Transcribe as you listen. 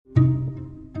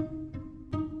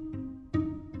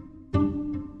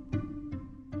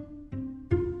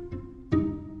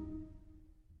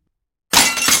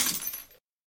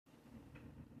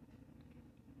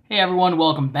everyone,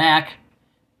 welcome back.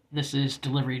 This is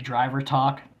Delivery Driver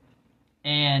Talk,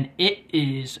 and it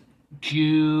is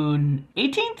June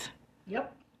 18th?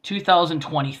 Yep.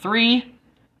 2023.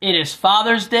 It is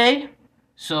Father's Day,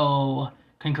 so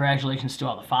congratulations to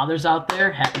all the fathers out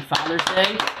there. Happy Father's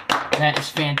Day. That is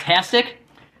fantastic.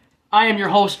 I am your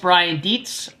host, Brian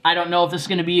Dietz. I don't know if this is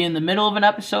going to be in the middle of an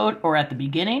episode or at the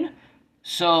beginning,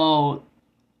 so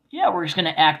yeah, we're just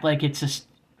going to act like it's just,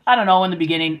 I don't know, in the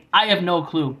beginning. I have no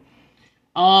clue.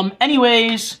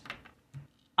 Anyways,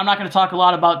 I'm not going to talk a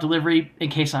lot about delivery in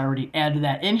case I already added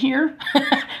that in here.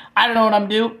 I don't know what I'm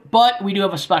doing, but we do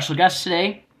have a special guest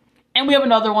today, and we have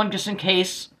another one just in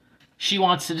case she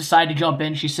wants to decide to jump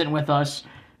in. She's sitting with us.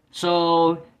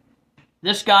 So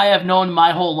this guy I've known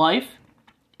my whole life.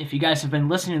 If you guys have been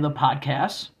listening to the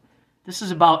podcast, this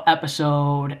is about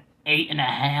episode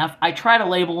 8.5. I try to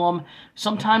label them.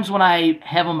 Sometimes when I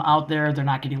have them out there, they're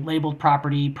not getting labeled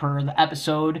properly per the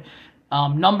episode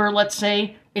number, let's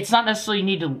say. It's not necessarily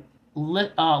need to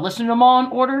listen to them all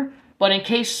in order, but in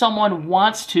case someone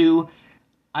wants to,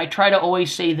 I try to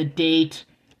always say the date,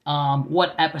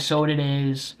 what episode it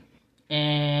is,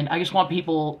 and I just want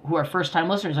people who are first-time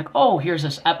listeners like, oh, here's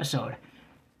this episode,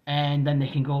 and then they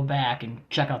can go back and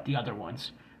check out the other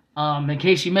ones. In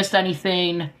case you missed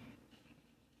anything,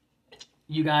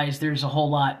 you guys, there's a whole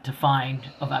lot to find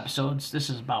of episodes. This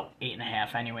is about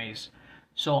 8.5 anyways.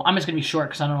 So I'm just going to be short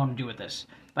because I don't know what to do with this.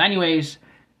 But anyways,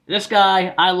 this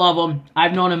guy, I love him.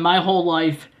 I've known him my whole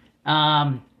life.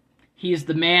 He is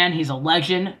the man. He's a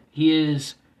legend. He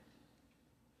is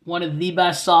one of the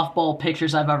best softball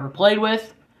pitchers I've ever played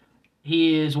with.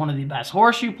 He is one of the best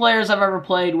horseshoe players I've ever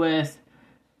played with.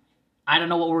 I don't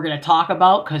know what we're going to talk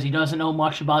about because he doesn't know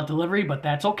much about delivery, but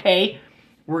that's okay.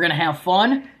 We're going to have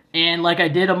fun. And like I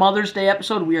did a Mother's Day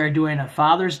episode, we are doing a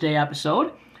Father's Day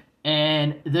episode.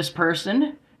 And this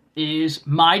person is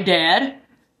my dad,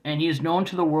 and he is known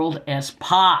to the world as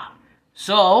Pa.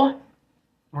 So,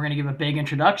 we're going to give a big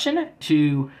introduction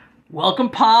to welcome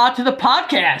Pa to the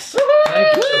podcast.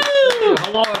 Thank you.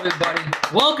 Hello, everybody.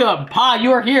 Welcome. Pa,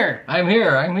 you are here. I'm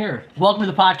here. Welcome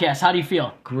to the podcast. How do you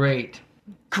feel? Great.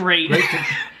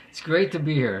 It's great to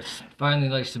be here. It's finally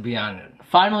nice to be on it.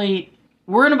 Finally,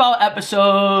 we're in about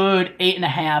episode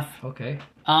 8.5. Okay.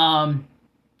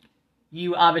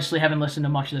 You obviously haven't listened to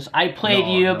much of this. I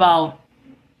played about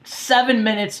 7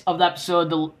 minutes of the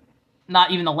episode,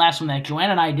 not even the last one that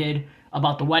Joanna and I did,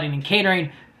 about the wedding and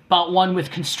catering, about one with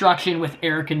construction with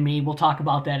Eric and me. We'll talk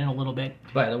about that in a little bit.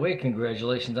 By the way,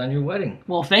 congratulations on your wedding.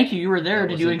 Well, thank you. You were there.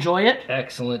 Did you enjoy it?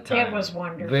 Excellent time. It was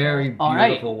wonderful. Very beautiful All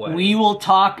right. wedding. We will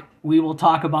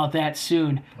talk about that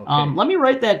soon. Okay. Let me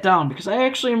write that down because I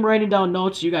actually am writing down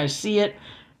notes. You guys see it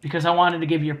because I wanted to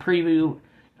give you a preview.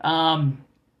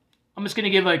 I'm just going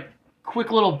to give a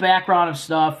quick little background of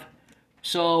stuff.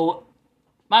 So,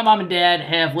 my mom and dad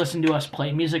have listened to us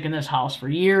play music in this house for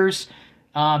years.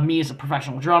 Me as a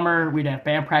professional drummer, we'd have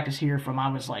band practice here from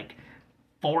I was like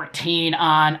 14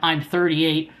 on. I'm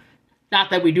 38. Not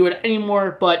that we do it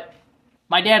anymore, but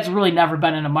my dad's really never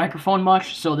been in a microphone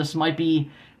much, so this might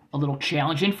be a little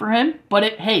challenging for him. But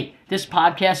hey, this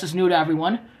podcast is new to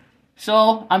everyone,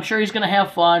 so I'm sure he's going to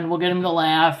have fun. We'll get him to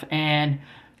laugh, and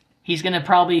he's going to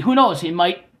probably, who knows, he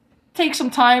might take some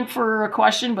time for a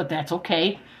question, but that's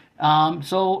okay.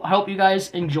 So I hope you guys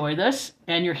enjoy this,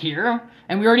 and you're here.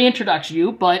 And we already introduced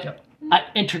you, but Yep. I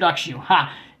introduced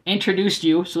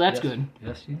you, so that's good.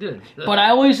 Yes, you did. But I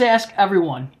always ask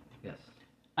everyone, Yes.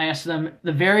 I ask them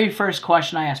the very first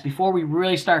question I ask before we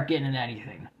really start getting into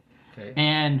anything. Okay.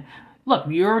 And look,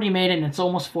 you already made it, and it's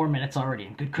almost 4 minutes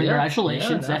already. Good,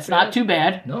 congratulations. not That's bad. not too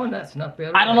bad. No, that's not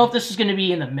bad. I don't know if this is going to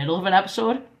be in the middle of an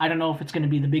episode. I don't know if it's going to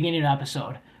be the beginning of an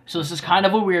episode. So this is kind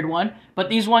of a weird one. But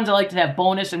these ones I like to have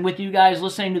bonus. And with you guys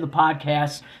listening to the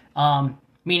podcast,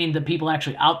 meaning the people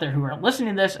actually out there who are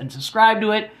listening to this and subscribe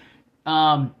to it,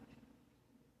 I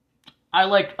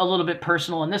like a little bit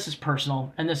personal. And this is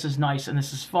personal. And this is nice. And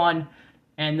this is fun.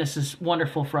 And this is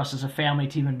wonderful for us as a family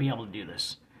to even be able to do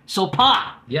this. So,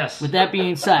 Pa, Yes. with that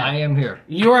being said, I am here.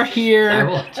 you're I here.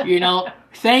 will.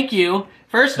 Thank you.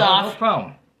 First No off,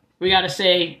 problem. we got to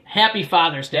say Happy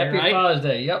Father's Day, Happy right? Father's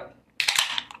Day. Yep.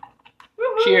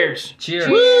 Cheers. Cheers.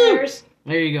 Cheers.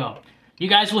 There you go. You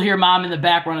guys will hear Mom in the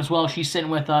background as well. She's sitting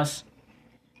with us.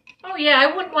 Oh, yeah,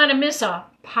 I wouldn't want to miss a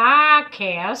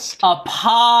podcast. A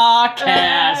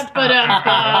podcast.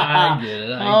 I get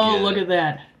it. Oh, look at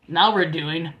that. Now we're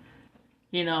doing,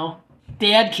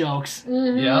 dad jokes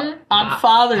Yep. on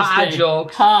Father's Pa Day.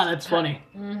 jokes. Pa, that's funny.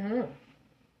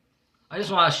 I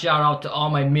just want to shout out to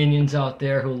all my minions out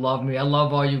there who love me. I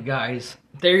love all you guys.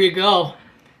 There you go.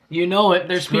 You know it.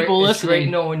 There's people It's great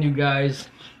listening. knowing you guys.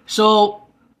 So,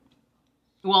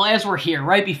 well, as we're here,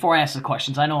 right before I ask the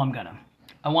questions, I know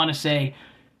I want to say,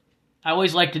 I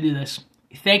always like to do this.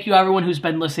 Thank you, everyone who's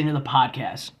been listening to the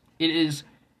podcast.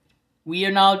 We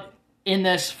are now in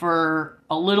this for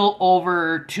a little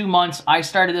over 2 months. I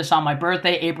started this on my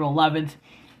birthday, April 11th,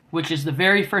 which is the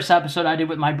very first episode I did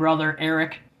with my brother,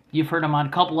 Eric. You've heard him on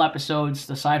a couple episodes,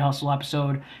 the Side Hustle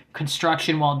episode,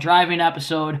 Construction While Driving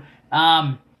episode.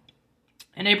 And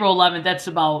April 11th, that's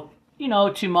about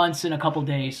 2 months and a couple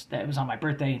days. That was on my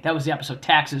birthday. That was the episode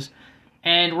Taxes.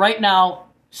 And right now,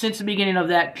 since the beginning of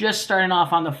that, just starting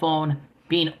off on the phone,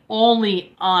 being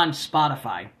only on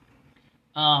Spotify.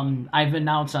 I've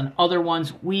announced on other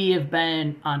ones. We have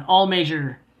been on all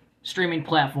major streaming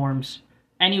platforms.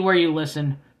 Anywhere you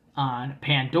listen, on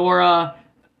Pandora.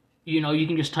 You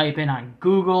can just type in on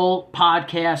Google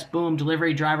Podcast, boom,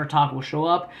 Delivery Driver Talk will show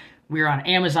up. We're on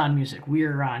Amazon Music.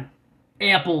 We're on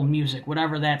Apple Music,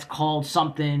 whatever that's called,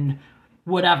 something,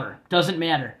 whatever. Doesn't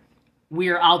matter. We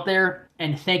are out there,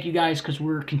 and thank you guys because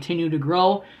we're continuing to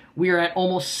grow. We are at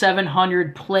almost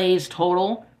 700 plays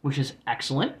total, which is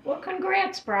excellent. Well,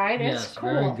 congrats, Bri. That's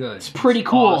cool. Very good. It's pretty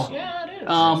cool. Awesome. Yeah, it is.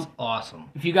 That's awesome.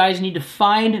 If you guys need to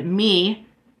find me,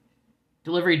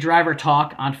 Delivery Driver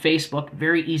Talk on Facebook,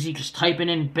 very easy. Just type it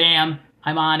in, bam,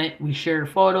 I'm on it. We share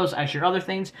photos, I share other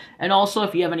things. And also,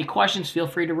 if you have any questions, feel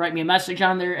free to write me a message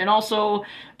on there. And also,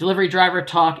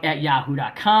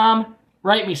 deliveraydrivertalk@yahoo.com.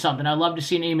 Write me something. I'd love to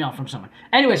see an email from someone.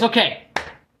 Anyways, okay.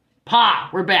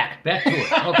 We're back. Back to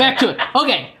it. Okay. Back to it.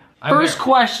 Okay. First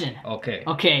question. Okay.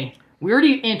 Okay. We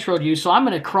already introed you, so I'm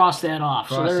going to cross that off.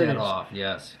 Cross so there that it is. off.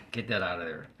 Yes. Get that out of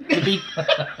there.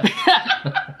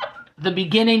 The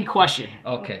beginning question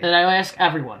Okay. that I ask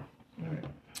everyone.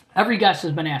 Every guest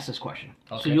has been asked this question,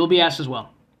 so Okay. you'll be asked as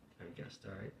well. I guess.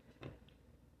 All right.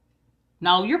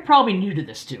 Now, you're probably new to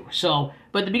this too,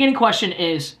 but the beginning question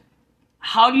is,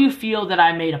 how do you feel that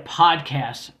I made a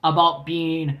podcast about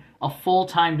being a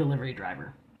full-time delivery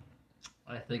driver?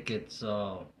 I think it's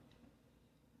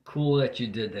cool that you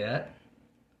did that.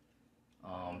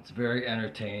 It's very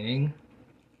entertaining,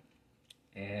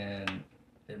 and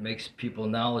it makes people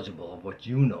knowledgeable of what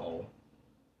you know,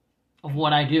 Of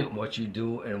what I do. what you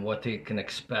do, and what they can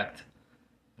expect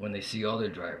when they see other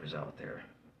drivers out there.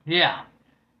 Yeah.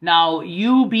 Now,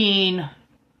 you being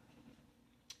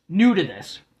new to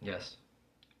this, Yes.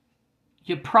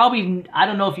 you probably, I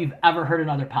don't know if you've ever heard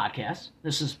another podcast.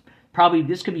 This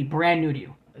could be brand new to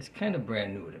you. It's kind of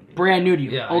brand new to me. Brand new to you.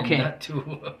 Yeah. Okay. I'm not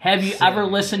too Have you savvy. ever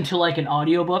listened to like an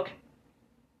audiobook?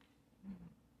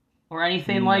 Or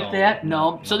anything like No, that?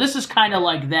 No. no. So this is kind of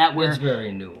like that where, It's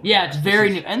very new. yeah, it's This very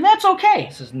is- new. And that's okay.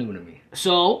 This is new to me.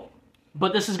 So,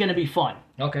 but this is going to be fun.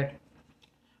 Okay.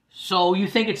 So you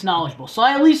think it's knowledgeable. So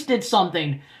I at least did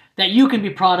something that you can be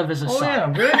proud of as a Oh son. yeah,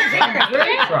 I'm very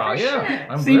proud. for Yeah, sure.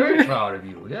 I'm See? very proud of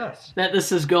you. Yes. That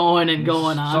this is going and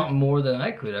going on. Something more than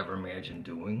I could ever imagine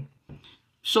doing.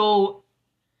 So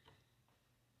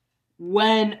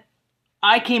when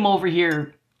I came over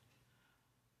here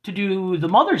to do the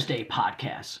Mother's Day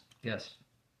podcast, Yes.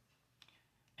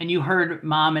 and you heard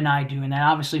Mom and I doing that,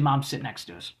 obviously Mom's sitting next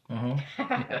to us. Uh-huh.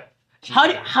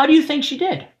 Yeah. How do you think she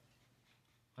did?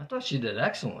 I thought she did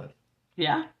excellent.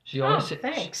 Yeah. She Oh, always said,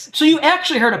 thanks. So you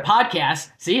actually heard a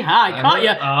podcast. See, I caught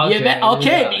heard- you.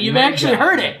 okay, You've actually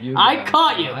heard it. I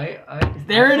caught you.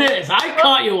 There it is. I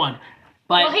caught you one.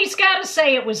 But Well, he's got to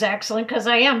say it was excellent because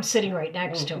I am sitting right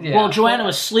next to him. Yeah. well, Joanna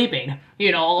was sleeping.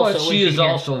 Also, But when she is came.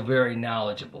 also very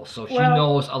knowledgeable, so she Well,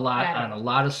 knows a lot yeah. on a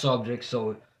lot of subjects.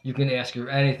 So you can ask her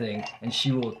anything, and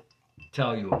she will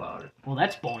tell you about it. Well,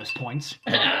 that's bonus points.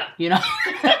 That's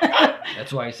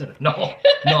why I said it. No,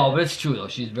 but it's true though.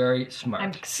 She's very smart.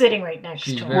 I'm sitting right next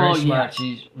She's to him. very Well, smart. yeah.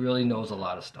 She really knows a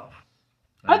lot of stuff.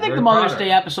 I I'm think very the Mother's proud of Day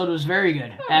her. episode was very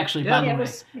good, actually, Yeah. by Yeah, the it way.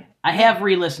 was, yeah. I have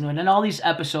re-listened to it, and all these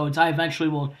episodes, I eventually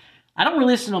will... I don't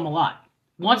re-listen to them a lot.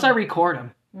 Once I record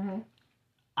them,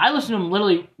 I listen to them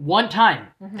literally one time.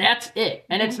 That's it.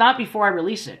 And it's not before I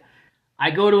release it. I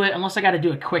go to it, unless I got to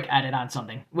do a quick edit on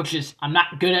something, which is, I'm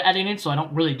not good at editing, so I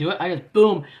don't really do it. I just,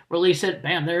 boom, release it,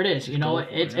 bam, there it is. You know, go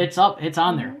for it, it's up, it's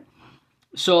on there.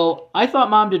 So I thought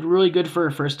Mom did really good for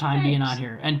her first time being on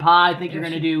here. And Pa, I think you're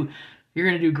gonna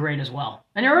do great as well.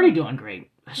 And you're already doing great.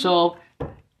 So,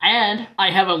 and I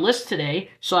have a list today,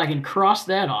 so I can cross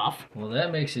that off. Well,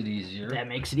 that makes it easier. That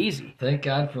makes it easy. Thank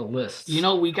God for lists. You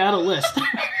know, we got a list.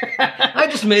 I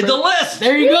just made the list.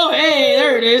 There you go. Hey,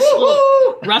 there it is.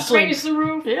 Little wrestling. Raise the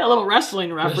roof. Yeah, a little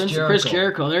wrestling reference. Chris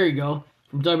Jericho. There you go.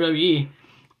 From WWE.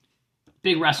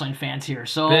 Big wrestling fans here.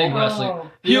 So Big wrestling,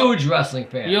 Oh. huge wrestling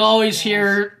fans. you always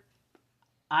hear,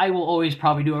 I will always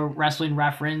probably do a wrestling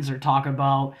reference or talk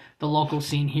about the local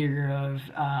scene here of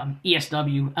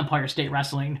ESW, Empire State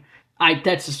Wrestling.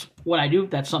 That's just what I do.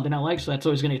 That's something I like, so that's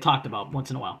always going to get talked about once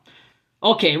in a while.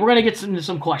 Okay, we're going to get into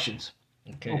some questions.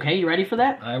 Okay, you ready for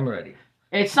that? I'm ready.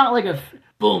 It's not like a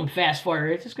boom, fast fire.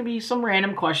 It's just going to be some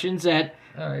random questions that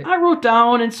All right. I wrote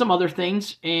down and some other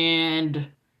things, and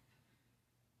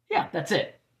yeah, that's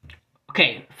it.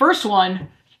 Okay, first one,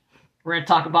 we're going to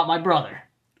talk about my brother,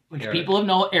 which Eric. people have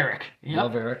known, Eric. Yep.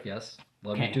 Love Eric, yes.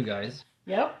 Love Okay. you two guys.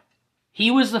 Yep. He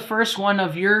was the first one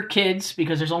of your kids,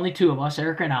 because there's only two of us,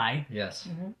 Eric and I, Yes.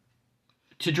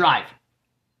 to drive.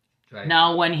 Right.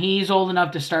 Now, when he's old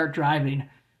enough to start driving,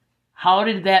 how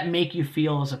did that make you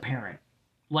feel as a parent?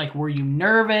 Like, were you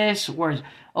nervous?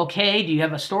 Okay, do you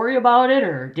have a story about it?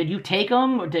 Or did you take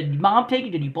him? Or did mom take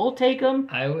you? Did you both take him?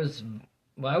 I was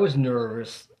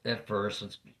nervous at first,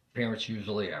 as parents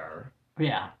usually are.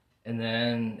 Yeah. And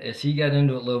then as he got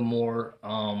into it a little more,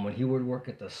 when he would work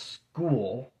at the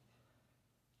school,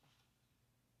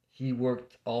 he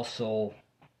worked also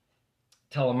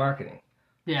telemarketing.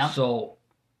 Yeah. So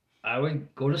I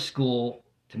would go to school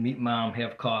to meet mom,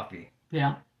 have coffee.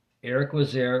 Yeah. Eric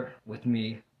was there with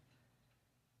me.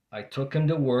 I took him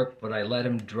to work, but I let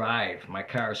him drive my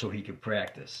car so he could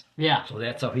practice. Yeah. So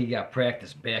that's how he got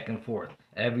practice back and forth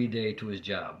every day to his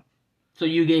job. So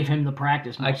you gave him the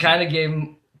practice. I kind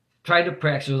of tried to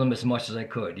practice with him as much as I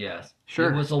could, yes.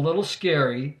 Sure. It was a little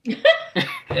scary.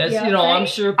 As Yeah, you know, right. I'm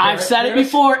sure. I've said it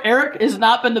before. Eric has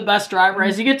not been the best driver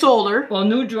as he gets older. Well,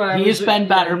 new drivers. He has been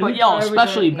better, new but, yo, drivers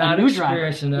especially are a not new driver.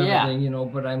 experienced and Yeah. everything, you know.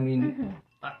 But I mean,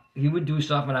 he would do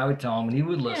stuff, and I would tell him, and he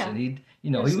would listen. Yeah. He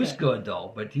That's was good. good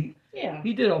though, but he Yeah.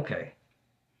 did okay.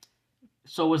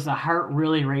 So was the heart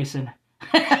really racing?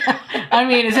 I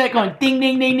mean, is that going ding,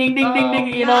 ding, ding, ding, ding, ding,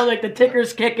 ding? You know, like the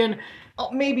ticker's kicking.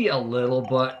 Oh, maybe a little,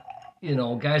 but you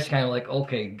know, guys kind of like,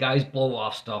 okay, guys blow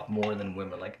off stuff more than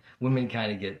women. Like women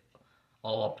kind of get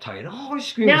all uptight. Oh, he's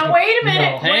screaming. Now wait a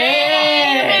minute. No.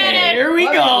 Hey, here we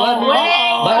Let-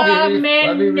 go. let me Wait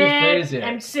a rephrase minute. it.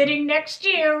 I'm sitting next to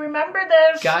you. Remember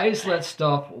this? Guys let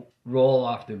stuff roll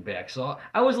off their back. So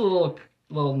I was a little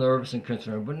nervous and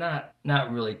concerned, but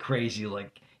not really crazy,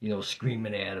 like, you know,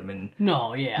 screaming at him and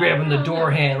No, yeah. grabbing the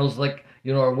door handles, like,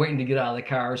 you know, or waiting to get out of the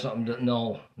car or something.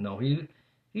 No,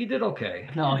 he did okay.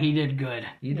 No, he did good.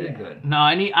 He did good. No,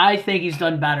 I think he's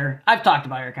done better. I've talked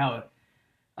about Eric Howe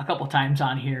a couple times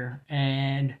on here,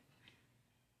 and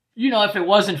you know, if it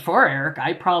wasn't for Eric,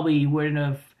 I probably wouldn't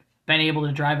have been able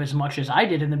to drive as much as I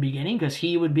did in the beginning, because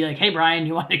he would be like, "Hey, Brian,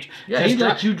 you want to Yeah, he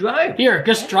let you drive. here?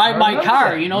 Just drive I my remember car.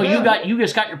 that. You know, Yeah. you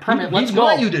just got your permit. He Let's go."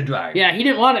 want you to drive. Yeah, he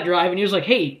didn't want to drive, and he was like,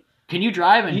 "Hey, can you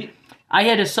drive?" And He- I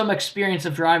had some experience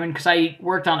of driving because I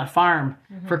worked on a farm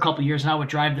for a couple of years, and I would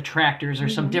drive the tractors or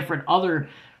some different other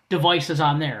devices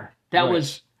on there. That Right.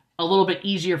 was a little bit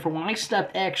easier for when I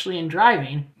stepped actually in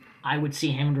driving. I would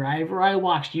see him drive, or I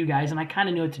watched you guys, and I kind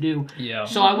of knew what to do. Yeah.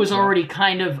 So I was already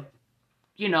kind of,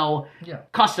 you know, Yeah.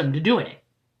 accustomed to doing it.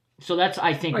 So that's,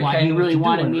 I think, Right, why kinda he knew what really to do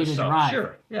wanted in me this to stuff. drive.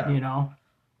 Sure, yeah. You know?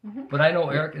 But I know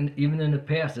Eric, and even in the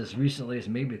past, as recently as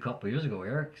maybe a couple of years ago,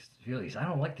 Eric feels I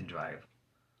don't like to drive,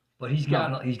 but he's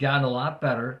gotten a lot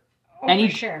better. Oh, and for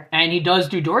he sure. and he does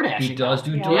do DoorDash. He does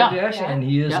do Yeah. DoorDash, Yeah. and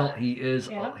he is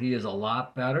Yeah. he is a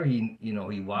lot better. He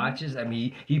he watches. I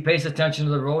mean, he pays attention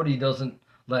to the road. He doesn't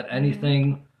let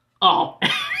anything Oh.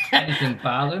 anything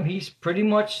bother him. He's pretty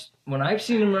much, when I've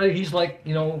seen him, he's like,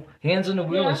 you know, hands on the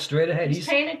wheel Yeah. and straight ahead. He's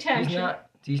paying attention.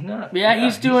 He's not. Yeah,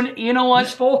 he's doing. You know what?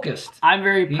 He's focused. I'm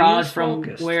very He proud is from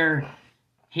focused. where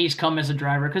he's come as a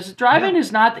driver, because driving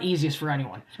is not the easiest for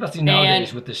anyone. Especially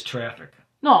nowadays with this traffic.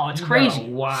 No, it's You crazy.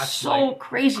 gotta watch So like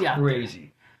crazy out there.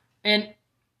 Crazy. And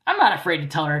I'm not afraid to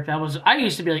tell Eric I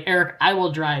used to be like, Eric, I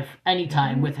will drive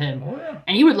anytime with him. Oh yeah.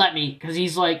 And he would let me, because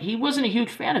he's like, he wasn't a huge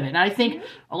fan of it. And I think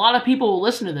a lot of people will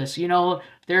listen to this. You know,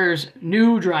 there's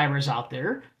new drivers out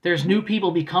there. There's new people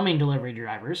becoming delivery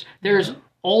drivers. There's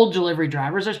old delivery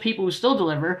drivers. There's people who still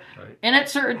deliver. Right. And at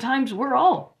certain times, we're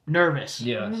all nervous.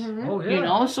 Yes. Oh yeah. You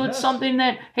know, so it's Yes. something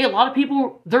that, hey, a lot of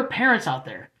people, they're parents out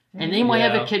there. And they might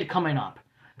have Yeah. a kid coming up.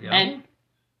 Yeah. And,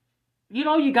 you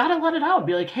know, you got to let it out.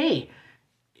 Be like, hey,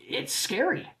 it's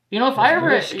scary. You know, if I ever,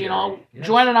 very scary. you know, Yes.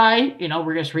 Joanne and I, you know,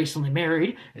 we're just recently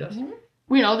married. Yes.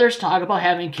 We know there's talk about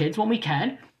having kids when we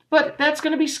can, but that's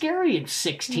going to be scary in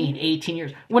 16, 18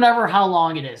 years, whenever, how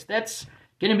long it is. That's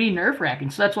going to be nerve-wracking.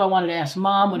 So that's why I wanted to ask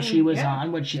Mom when she was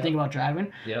on, what did she think about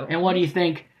driving? Yep. And what do you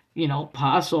think, you know,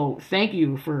 Pa? So thank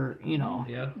you for, you know,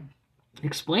 Yeah.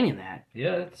 explaining that.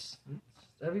 Yeah. It's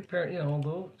every parent, you know, a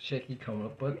little shaky coming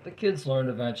up, but the kids learn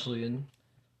eventually, and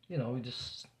you know, we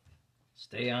just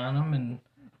stay on them and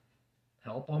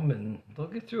help them, and they'll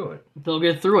get through it. They'll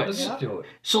get through They'll it. get through it.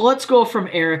 So let's go from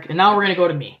Eric, and now we're going to go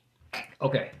to me.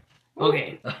 Okay.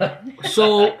 Okay.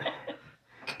 So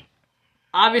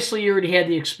obviously you already had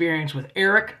the experience with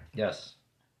Eric. Yes.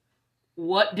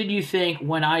 What did you think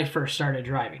when I first started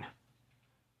driving?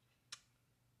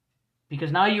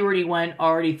 Because now you went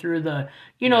through the,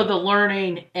 the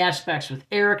learning aspects with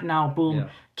Eric. Now, boom, Yeah.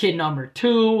 kid number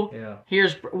 2. Yeah.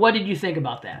 What did you think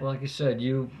about that? Well, like you said,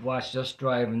 you watched us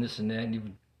driving this and that, and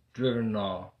you've driven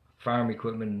farm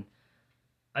equipment.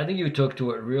 I think you took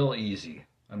to it real easy.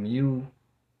 I mean, you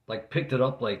picked it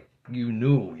up like you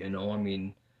knew, I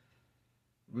mean,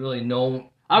 really know.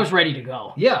 I was ready to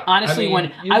go. Yeah. Honestly,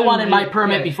 when I wanted my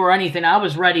permit before anything, I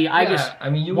was ready.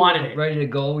 You wanted were it. ready to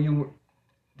go. You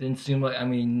didn't seem like,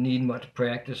 need much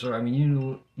practice, or,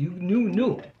 you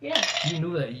knew. Yeah. You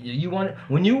knew that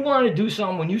when you want to do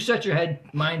something, when you set your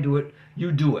mind to it,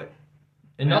 you do it.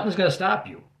 And nothing's going to stop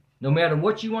you. No matter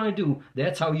what you want to do,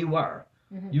 that's how you are.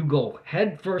 Mm-hmm. You go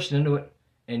head first into it,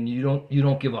 and you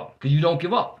don't give up, because you don't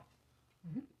give up.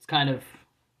 It's kind of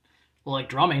like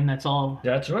drumming. That's all.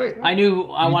 That's right. I knew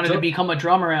I wanted to become a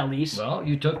drummer at least. Well,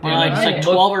 you took like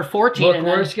 12 or 14. Look and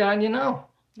where it's gotten you now.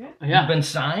 Yeah. You've been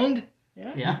signed.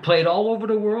 Yeah. You've played all over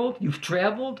the world. You've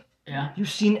traveled. Yeah. You've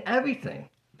seen everything.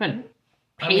 Been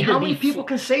paid how many people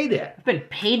can say that? I've been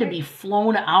paid to be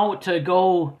flown out to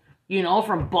go,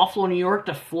 from Buffalo, New York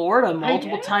to Florida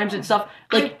multiple times and stuff.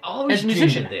 I've always as a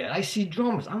musician. dreamed of that. I see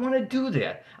drummers. I want to do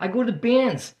that. I go to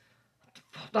bands,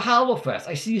 the Hollow Fest.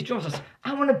 I see these drummers.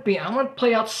 I want to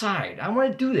play outside. I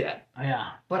want to do that.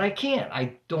 Yeah. But I can't.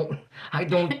 I don't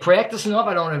practice enough.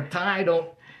 I don't have time.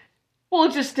 Well,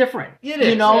 it's just different. It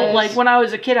is. Like when I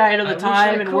was a kid, I had the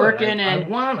time and working, and I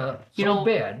wanna so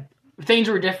bad. Things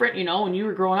were different. When you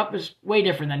were growing up, it was way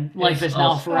different than life is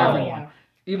now for everyone.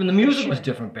 Even the music was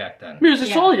different back then.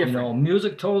 Music's totally different.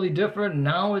 Music totally different.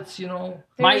 Now it's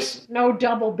There's no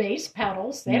double bass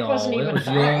pedals. That wasn't even the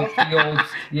old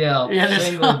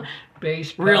single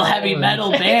bass pedal, real heavy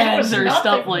metal bands or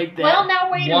stuff like that. Well,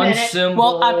 now wait a minute.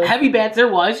 Cymbal. Well, heavy bands there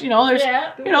was.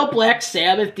 There's Black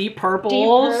Sabbath, Deep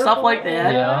Purple, stuff like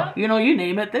that. Yeah. You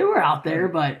name it, they were out there,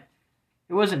 but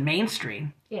it wasn't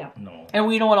mainstream. Yeah. No. And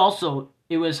we know what? Also,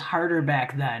 it was harder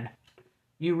back then.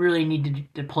 You really needed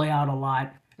to play out a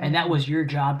lot, and that was your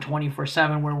job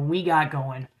 24/7. Where when we got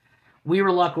going, we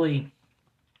were luckily.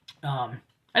 I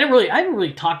haven't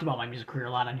really talked about my music career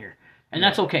a lot on here, and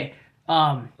that's okay.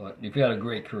 But you've had a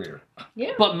great career.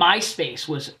 Yeah. But MySpace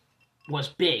was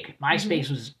big.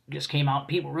 MySpace just came out.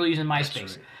 People were really using MySpace.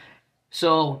 Right.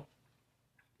 So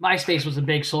MySpace was a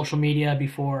big social media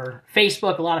before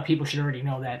Facebook. A lot of people should already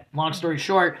know that. Long story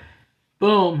short,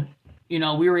 boom, we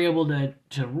were able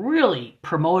to really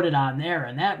promote it on there,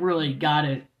 and that really got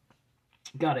it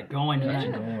going.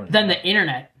 Then the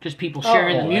internet, just people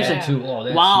sharing the music. That too. Oh,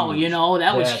 that's wow, huge.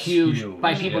 That was huge.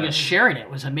 By people just sharing it. It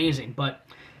was amazing. But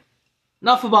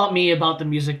enough about me, about the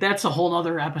music. That's a whole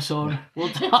other episode. We'll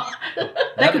talk.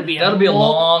 That'll be a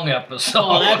long episode.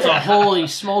 Oh, that's a holy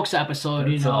smokes episode,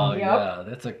 Yeah,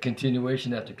 that's a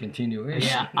continuation after continuation.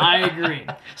 Yeah, I agree.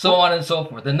 So on and so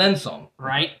forth, and then some.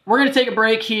 Right. We're going to take a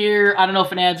break here. I don't know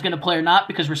if an ad's going to play or not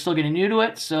because we're still getting new to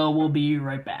it, so we'll be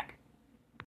right back.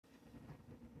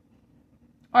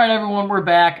 All right, everyone, we're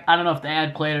back. I don't know if the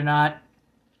ad played or not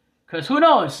because who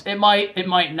knows? It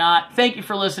might not. Thank you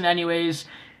for listening anyways.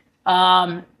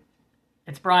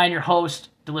 It's Brian, your host,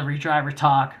 Delivery Driver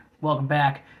Talk. Welcome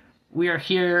back. We are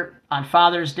here on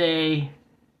Father's Day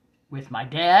with my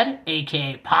dad,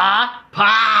 a.k.a.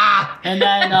 Pa. And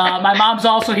then my mom's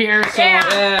also here, so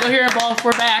we'll hear them both.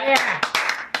 We're back. Yeah.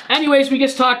 Anyways, we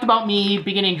just talked about me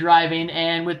beginning driving,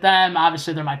 and with them,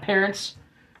 obviously, they're my parents,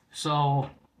 so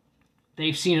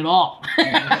they've seen it all.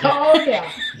 Oh,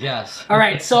 yeah. Yes. All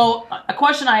right, so a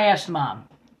question I asked Mom,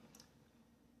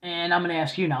 and I'm going to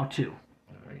ask you now, too.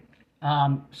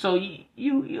 So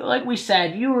you like we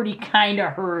said, you already kind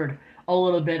of heard a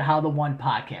little bit how the one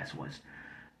podcast was.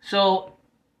 So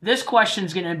this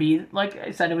question's going to be, like I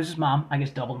said, it was his mom. I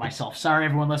just doubled myself. Sorry,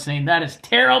 everyone listening. That is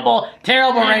terrible,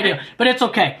 terrible radio. But it's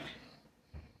okay.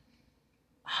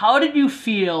 How did you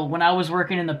feel when I was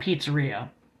working in the pizzeria?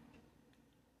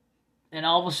 And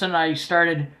all of a sudden I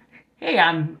started, hey,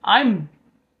 I'm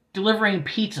delivering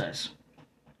pizzas.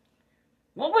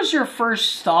 What was your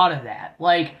first thought of that?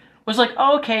 Was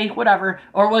oh, okay, whatever.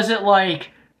 Or was it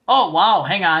oh, wow,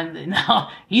 hang on. Now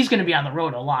he's going to be on the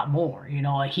road a lot more.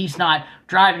 He's not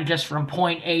driving just from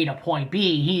point A to point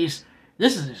B.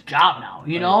 This is his job now,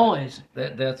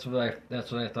 That's what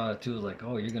I thought too.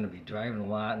 Oh, you're going to be driving a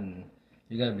lot and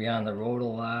you're going to be on the road a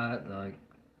lot. A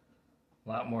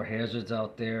lot more hazards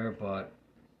out there. But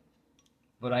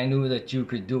I knew that you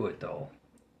could do it though.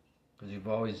 Because you've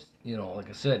always, like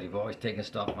I said, you've always taken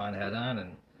stuff on head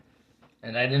on.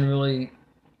 And I didn't really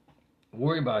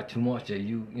worry about it too much. That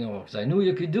you know, because I knew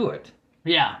you could do it.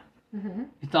 Yeah. Mm-hmm.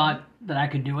 You thought that I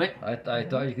could do it? I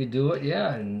thought you could do it.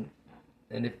 Yeah, and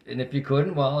if you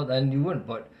couldn't, well, then you wouldn't.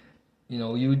 But you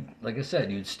know, you'd like I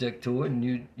said, you'd stick to it,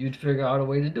 and you'd figure out a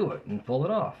way to do it and pull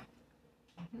it off.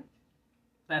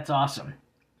 That's awesome.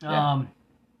 Yeah. I'm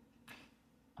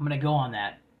gonna go on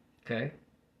that. Okay.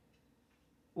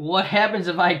 What happens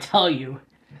if I tell you,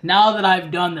 now that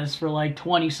I've done this for like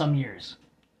 20 some years,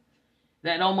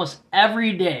 that almost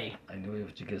every day I knew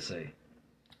what you could say.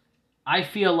 I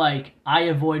feel like I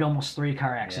avoid almost 3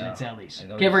 car accidents Yeah, at least, I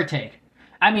know give you- or take.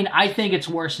 I mean, I think it's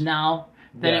worse now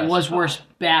than it Yes. was worse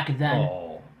back then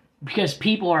Oh, because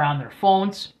people are on their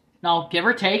phones. Now, give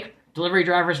or take, delivery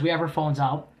drivers, we have our phones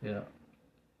out, yeah.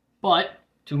 but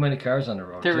Too many cars on the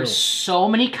road. there too. are so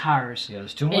many cars. Yeah,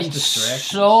 there's too much And distraction.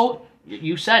 so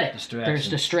you said it. There's Distractions.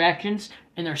 distractions,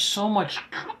 and there's so much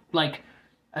like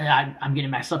I'm getting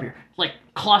messed up here. Like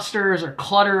clusters or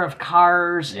clutter of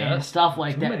cars Yeah, and stuff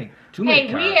like too that. many. Too many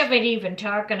Hey, cars. we haven't even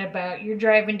talking about you're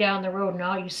driving down the road and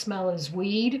all you smell is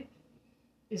weed.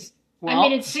 I Well-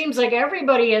 mean, it seems like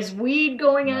everybody has weed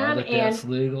going Now on, that and that's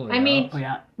legal. I yeah. mean, Oh,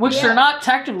 yeah, which Yeah. they're not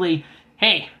technically.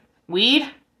 Hey, weed.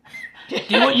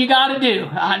 Do what you got to do.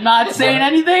 I'm not saying Right.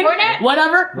 anything. We're not-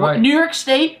 Whatever. Right. New York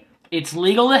State, it's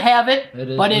legal to have it, It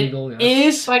is but legal, it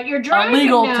yes. is but you're driving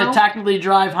illegal now. to technically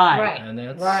drive high. Right. and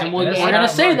that's Right. And we're that's going to not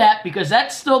say right. that because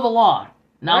that's still the law.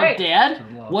 Now, Right. Dad, It's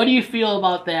the law. what do you feel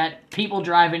about that? People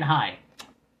driving high.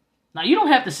 Now, you don't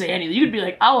have to say anything. You could be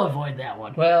like, "I'll avoid that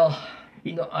one." Well,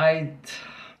 you know, I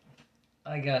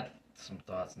got some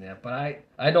thoughts on that, but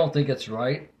I don't think it's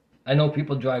right. I know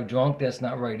people drive drunk. That's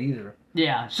not right either.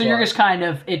 Yeah. So you're Well- just kind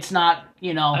of. It's not.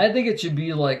 I think it should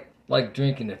be like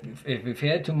drinking. If you've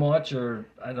had too much, or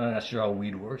I'm not sure how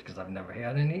weed works because I've never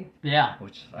had any. Yeah.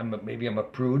 Which maybe I'm a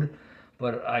prude,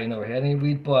 but I never had any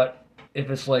weed. But if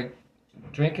it's like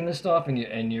drinking and stuff,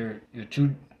 and you're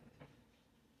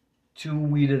too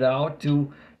weeded out,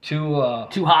 too Too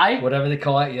high. whatever they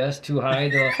call it, yes, too high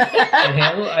to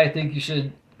handle. I think you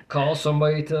should call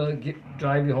somebody to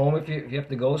drive you home if you have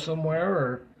to go somewhere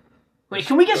or Wait,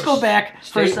 can we just go back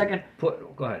for a stay- second? Go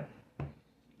ahead.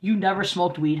 You never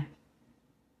smoked weed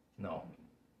No,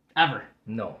 ever.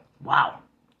 no, Wow.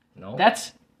 no.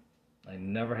 That's I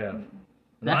never have.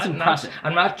 That's I'm impressive.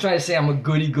 I'm not trying to say I'm a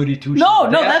goody two. No,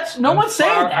 that's- no one's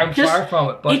saying that. I'm Just- far from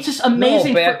it. But it's just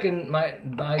amazing No, back for- in my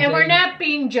And we're day- not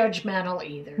being judgmental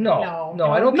either. No,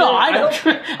 I don't. no. care. I don't.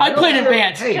 I don't played care.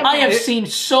 advance. Hey, I have if- seen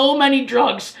so many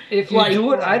drugs. If you like,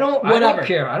 do it, I don't whatever.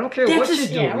 care. I don't care That's what just-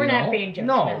 you do. Yeah, we're you not know? being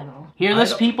No. judgmental. Hear I this,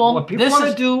 don't- people? What people This want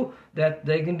is to do, that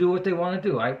they can do what they want to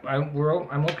do.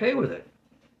 I'm okay with it.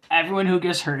 everyone who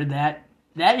just heard that.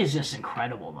 That is just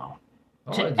incredible, though.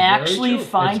 Oh, To it's very actually true.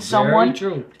 find It's very someone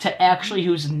true. to actually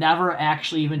who's never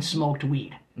actually even smoked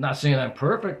weed. I'm not saying I'm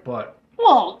perfect, but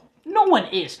Well, no one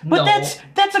is, but No.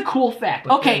 that's a cool fact.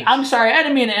 But Okay, thanks. I'm sorry, I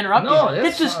didn't mean to interrupt No, you. that's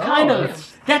It's just not- kind no, of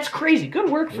that's- that's crazy. Good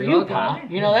work for Yeah, you, okay. pal.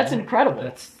 That's incredible.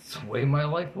 that's the way my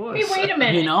life was. Hey, wait a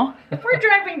minute. You know, If we're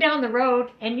driving down the road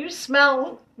and you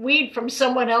smell weed from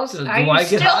someone else, Do are you I get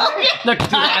still? high? the Do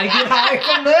I get high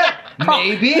from that?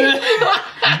 Maybe.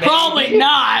 Probably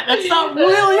not. That's not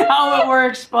really how it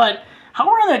works. But how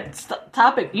we're on the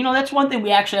topic, that's one thing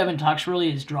we actually haven't touched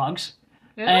really is drugs.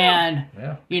 Yeah. And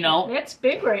Yeah. That's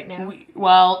big right now.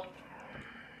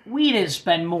 weed has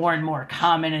been more and more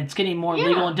common, and it's getting more Yeah.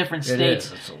 legal in different It states.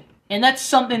 is. It's And that's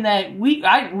something that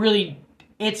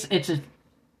it's a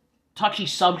touchy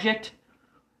subject.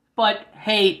 But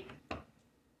hey,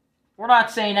 we're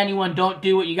not saying anyone don't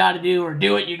do what you got to do or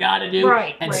do what you got to do.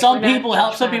 Right, And right. some We're not people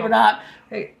help, some people judgmental. not.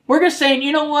 Hey, We're just saying,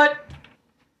 you know what?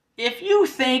 If you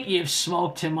think you've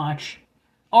smoked too much,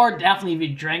 or definitely if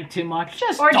you drank too much,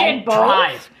 just Or don't did both.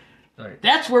 drive. right.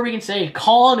 That's where we can say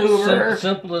call an Uber.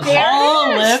 Simple as There that.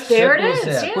 Call it is. Lyft. There it Simple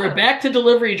as is. that. Yeah. We're back to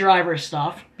delivery driver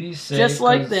stuff, Be safe. just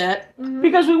like 'cause that,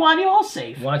 because we want you all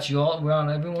safe. Want you all around,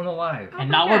 everyone alive. And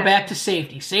Oh now my we're God. back to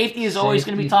safety. Safety is always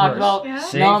going to be Safety talked first. about. Yeah.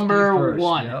 Safety Number first.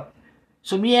 one. Yep.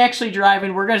 So me actually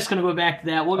driving, we're just going to go back to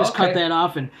that. We'll just cut Okay. that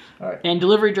off. And All right. and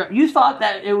delivery driver, you thought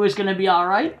that it was going to be all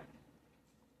right?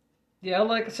 Yeah,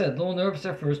 like I said, a little nervous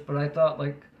at first, but I thought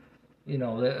that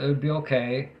it would be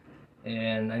okay.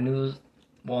 And I knew,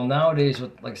 nowadays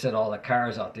with, like I said, all the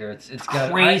cars out there, it's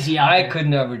got Crazy out I there. could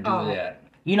never do Oh. that.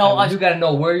 You know, You got to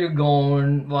know where you're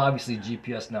going. Well, obviously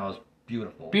GPS now is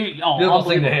beautiful. Beautiful thing to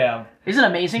unbelievable. have. Isn't it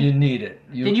amazing? You need it.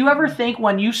 Did you ever think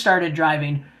when you started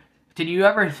driving, did you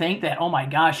ever think that, oh my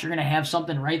gosh, you're going to have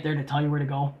something right there to tell you where to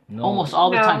go? No. Almost all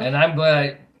the No. time. And I'm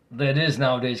glad that is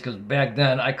nowadays, because back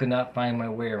then I could not find my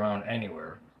way around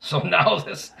anywhere. So now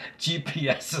this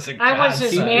GPS is a I was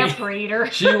his godsend. map reader.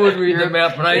 She would read the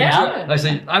map, and Yeah. I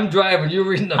say, I'm driving, you're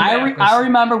reading the map. I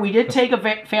remember we did take a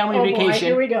family Oh boy, vacation.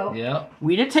 here we go. Yeah.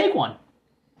 We did take one.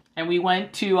 And we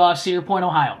went to Cedar Point,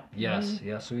 Ohio. Yes.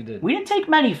 Yes, we did. We didn't take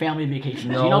many family vacations.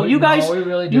 No, you know, we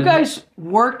really you didn't. guys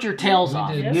worked your tails We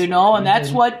off. did. You know, and We that's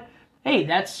did. what. Hey,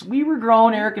 we were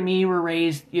grown. Eric and me were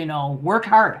raised. You know, work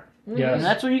hard. Yes. And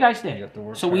that's what you guys did. You have to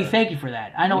work so we hard. thank you for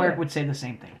that. I know Yeah. Eric would say the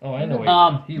same thing. Oh, I know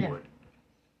he Yeah. would.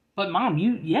 But Mom,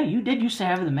 you did used to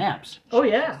have the maps. Oh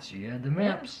yeah. She had the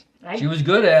maps. I- She was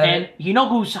good at And it. you know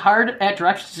who's hard at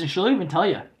directions, and she'll even tell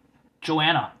you,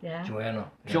 Joanna. Yeah. Joanna.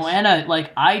 Yes. Joanna,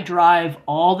 like I drive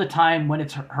all the time when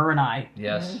it's her and I.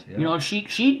 Yes. Yeah. You know,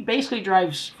 she basically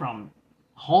drives from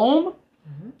home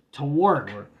to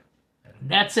work.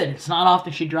 That's it. It's not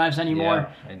often she drives anymore.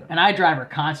 Yeah, I know. And I drive her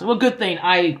constantly. Well, good thing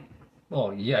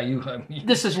Oh, yeah, I mean,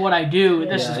 this is what I do.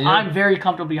 Yeah, I'm very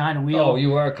comfortable behind a wheel. oh,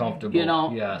 you are comfortable. You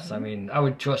know. Yes, I mean, I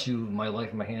would trust you with my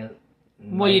life in my hand.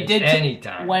 Well, you did.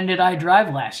 Anytime. When did I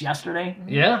drive last? Yesterday.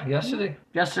 Yeah, yesterday.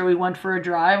 Yesterday we went for a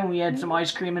drive and we had some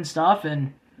ice cream and stuff,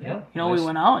 and Yeah. you know we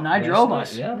went out and I Last drove night,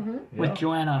 us Yeah. with yeah.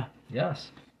 Joanna.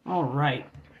 Yes. All right.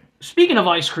 Speaking of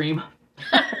ice cream,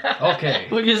 Okay.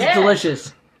 which is Yeah.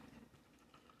 delicious.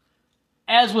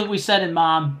 As what we said in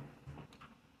Mom,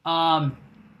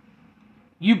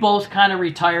 you both kind of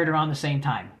retired around the same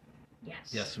time. Yes.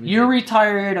 Yes. We You did.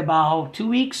 retired about 2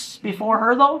 weeks before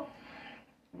her, though.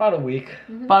 About a week.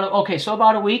 About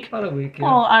a week. About a week. Yeah.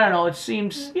 Well, I don't know. It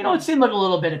seemed like a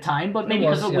little bit of time, but maybe It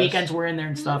was, because the yes. weekends were in there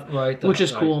and stuff, Right, which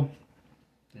that's is right. cool.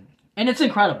 And it's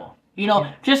incredible. You know,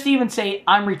 just to even say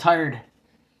I'm retired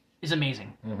is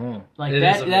amazing. Mhm. Like It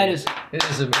that. is That is amazing. It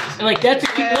is amazing. like that's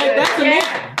Yeah.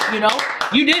 amazing. You know,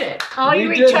 you did it. All you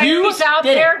We did. retirees You out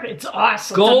did it. there, it's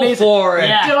awesome. Go amazing. for it.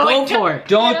 Yeah, Do go it. for it.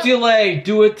 Don't delay.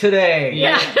 Do it today.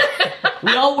 Yeah.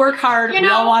 We all work hard. You we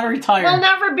all know, want to retire. We'll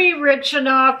never be rich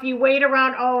enough. You wait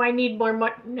around. Oh, I need more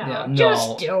money. No, Yeah, no.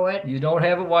 just do it. You don't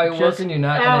have it while you're Just- working. You're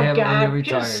not Oh, going to have it when God, you're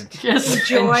retired.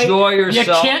 Just enjoy. you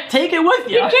yourself. can't take it with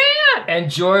you. You can't.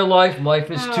 Enjoy life. Life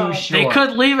is Oh. too short. They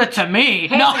could leave it to me.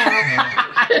 Hey, No, now.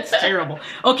 it's terrible.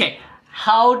 Okay,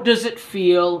 how does it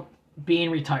feel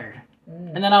being retired?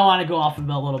 And then I want to go off of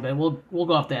it a little bit. We'll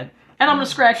go off that, and I'm gonna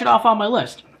scratch it off on my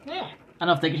list. Yeah. I don't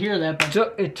know if they could hear that,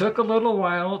 but It took a little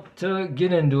while to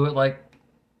get into it. Like,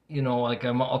 you know, like I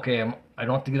don't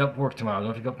have to get up work tomorrow. I don't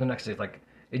have to get up the next day. It's like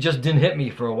it just didn't hit me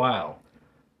for a while.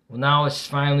 Well, now it's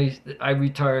finally. I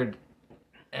retired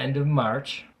end of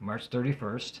March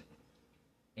 31st,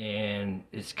 and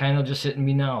it's kind of just hitting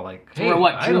me now. Like, hey, we're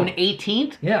what, I June don't-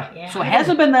 18th? Yeah. Yeah. So it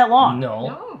hasn't been that long. No.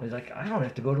 No. It's like I don't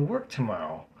have to go to work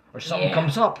tomorrow, or something Yeah.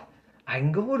 comes up, I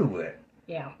can go to it.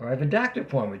 Yeah. Or I have a doctor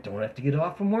appointment. Don't have to get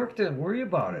off from work to worry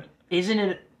about it. Isn't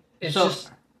it? It's So-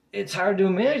 just, it's hard to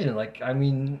imagine. Like, I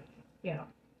mean, Yeah.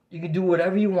 you can do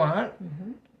whatever you want.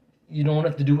 You don't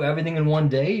have to do everything in one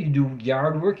day. You do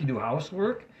yard work, you do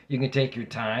housework. You can take your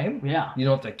time. Yeah. You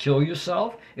don't have to kill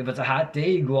yourself. If it's a hot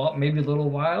day, you go out maybe a little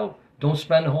while. Don't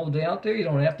spend the whole day out there. You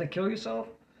don't have to kill yourself.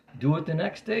 Do it the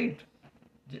next day.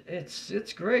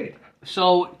 It's great.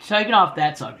 So taking off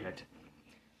that subject,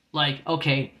 like,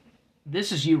 okay,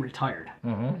 this is you retired.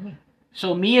 Mm-hmm.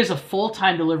 So me as a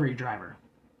full-time delivery driver,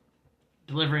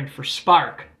 delivering for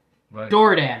Spark, Right.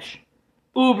 DoorDash,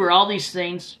 Uber, all these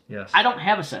things, Yes. I don't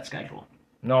have a set schedule.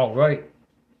 No, right.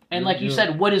 And like you You're-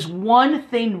 said, what is one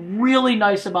thing really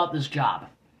nice about this job?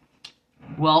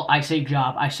 Well, I say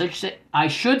job. I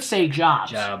should say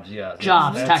jobs. Jobs, yes.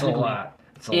 Jobs, That's technically, a lot.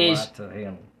 It's a is- lot to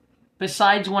handle.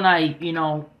 Besides when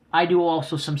I do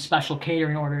also some special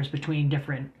catering orders between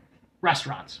different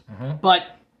restaurants. Mhm. But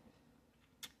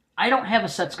I don't have a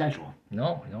set schedule.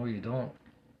 No, you don't.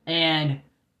 And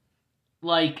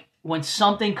like when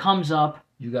something comes up,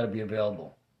 You got to be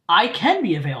available. I can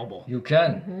be available. You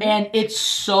can. And it's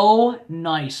so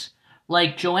nice.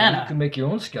 Like Joanna, You can make your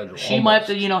own schedule. she might have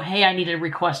almost. to, hey, I need a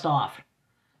request off.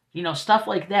 Stuff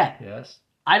like that. Yes.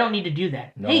 I don't need to do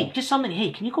that. No. Hey, just something.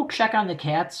 Hey, can you go check on the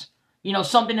cats?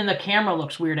 Something in the camera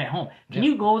looks weird at home. Can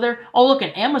you go there? Oh, look, an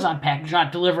Amazon package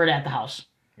not delivered at the house.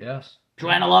 Yes.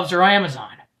 Joanna loves her Amazon.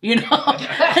 They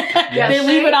Yes.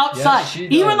 leave it outside. Yes, she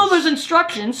Even though does. there's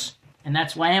instructions, and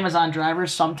that's why Amazon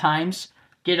drivers sometimes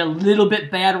get a little bit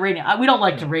bad rating. We don't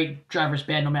like to rate drivers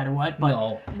bad no matter what, but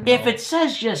No. if it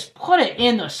says just put it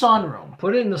in the sunroom,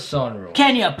 Put it in the sunroom.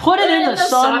 can you put it in the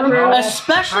sunroom? sunroom.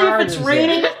 Especially if Hard it's is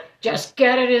raining. it? Just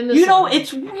get it in the sun.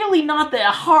 It's really not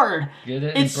that hard. Get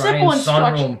it It's in simple Brian's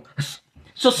instruction. sunroom.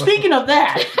 So speaking of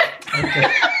that,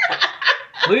 Okay.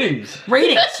 Please.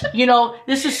 ratings.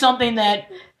 This is something that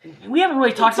we haven't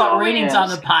really talked That's all about we ratings on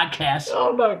the ask. podcast.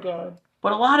 Oh my God.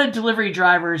 But a lot of delivery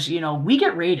drivers, we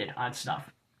get rated on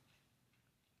stuff.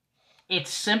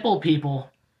 It's simple, people.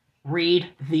 Read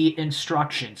the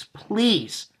instructions,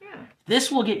 please. Yeah.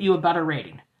 This will get you a better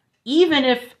rating. Even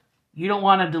if you don't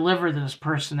want to deliver to this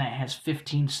person that has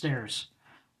 15 stairs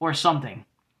or something,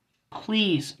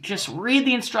 please just read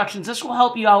the instructions. This will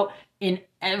help you out in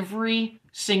every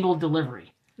single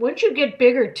delivery. Wouldn't you get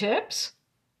bigger tips?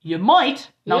 You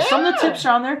might. Now, some of the Yeah. tips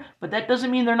are on there, but that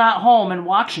doesn't mean they're not home and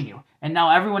watching you. And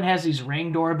now everyone has these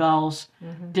Ring doorbells.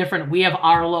 Different. We have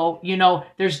Arlo.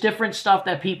 There's different stuff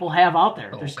that people have out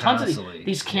there. There's tons of constantly.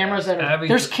 these cameras Yes. that are.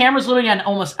 There's cameras literally on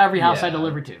almost every house I Yeah,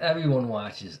 deliver to. Everyone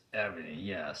watches everything,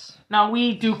 yes. Now,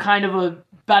 we do kind of a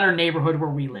better neighborhood where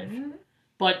we live.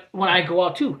 But when I go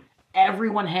out too,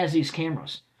 everyone has these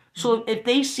cameras. So if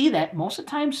they see that, most of the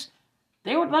times,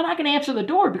 they're not going to answer the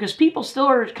door because people still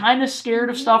are kind of scared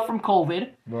of stuff from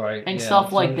COVID. Right. And yeah, stuff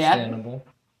it's like that. understandable.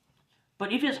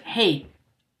 But if it's, hey,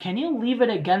 can you leave it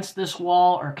against this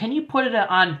wall? Or can you put it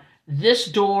on this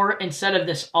door instead of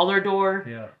this other door?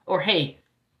 Yeah. Or, hey,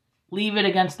 leave it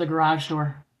against the garage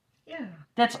door. Yeah.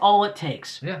 That's all it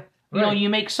takes. Yeah. You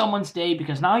make someone's day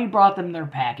because now you brought them their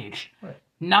package. Right.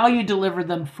 Now you delivered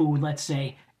them food, let's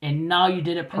say, and now you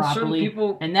did it certain properly.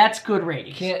 people And that's good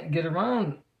ratings. Can't get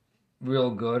around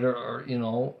real good, or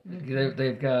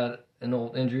they've got an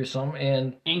old injury or something,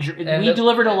 and We if-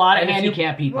 delivered a lot of and if you-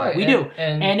 handicapped people. right, We and- do.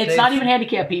 and And it's they've- not even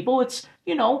handicapped people. It's,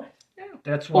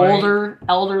 that's why older,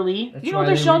 elderly. That's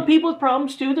There's why young they- people with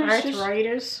problems too. There's just,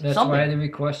 Arthritis. That's something. why they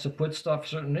request to put stuff in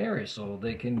certain areas so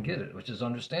they can get it, which is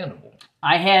understandable.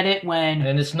 I had it when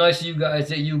And it's nice of you guys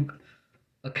that you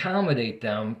accommodate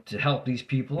them to help these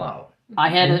people out. I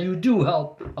had And it. you do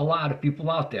help a lot of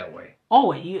people out that way.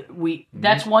 Oh,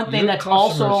 that's one thing Your that's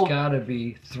customers also gotta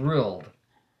be thrilled.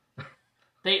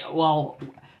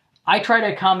 I try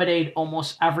to accommodate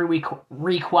almost every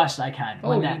request I can.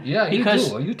 Yeah,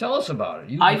 because you do. You tell us about it.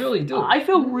 You I really do. I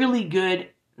feel really good.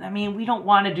 I mean, we don't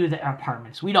want to do the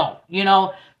apartments. We don't. We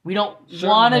don't Certain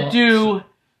want to ones. do.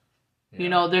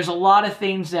 Yeah. There's a lot of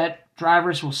things that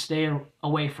drivers will stay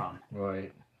away from.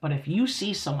 Right. But if you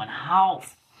see someone, how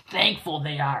thankful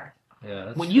they are.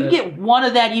 Yeah. When you get one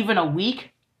of that even a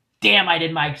week, damn, I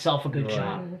did myself a good Right.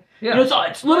 job. Yeah.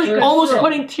 It's literally Sure. almost Sure.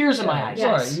 putting tears in my Yeah, eyes.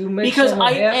 Yes. Right. You make Because someone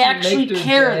I happy, actually make their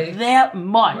care day. that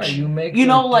much. Right, you make you their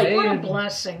know, like day. What a And-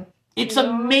 blessing. it's You know?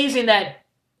 amazing that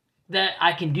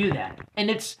I can do that, and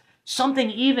it's something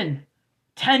even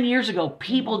 10 years ago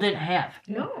people didn't have.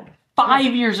 No.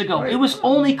 5 years ago, Right. it was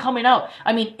only coming out.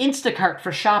 I mean, Instacart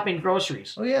for shopping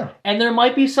groceries, Oh yeah. and there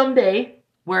might be some day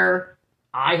where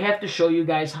I have to show you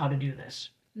guys how to do this.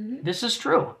 This is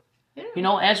true.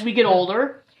 Yeah. As we get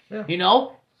older, Yeah.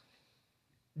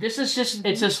 this is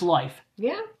it's just life.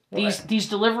 Yeah. These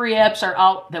delivery apps are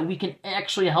out that we can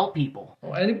actually help people,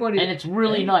 Well, anybody and it's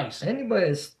really nice. Anybody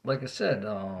that's, like I said,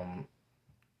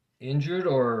 injured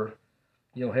or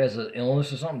has an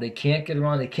illness or something, they can't get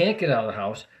around, they can't get out of the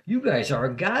house. You guys are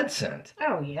a godsend.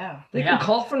 Oh, yeah. They Yeah. can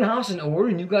call from the house and order,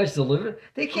 and you guys deliver.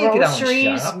 They can't get out and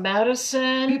Groceries, shop.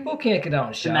 medicine. People can't get out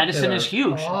and The shop. medicine is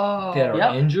huge. Oh. That are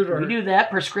Yep. injured or We do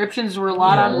that. Prescriptions were a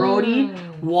lot on Yeah.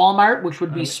 Roadie, Walmart, which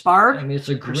would be Spark. I mean, it's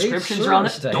a great Prescriptions around it.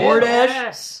 service to DoorDash have.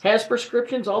 Yes. has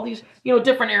prescriptions. All these,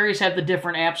 different areas have the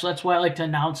different apps. So that's why I like to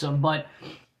announce them. But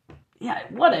yeah,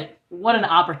 what an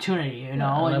opportunity, And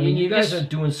I And mean, you guys just- are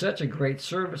doing such a great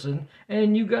service,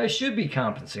 and you guys should be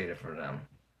compensated for them.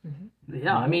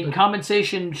 yeah. I mean,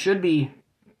 compensation should be,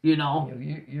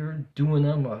 You're doing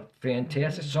them a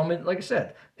fantastic. Somebody, like I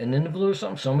said, an individual or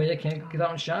something, somebody that can't get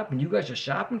out and shop, and you guys are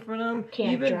shopping for them.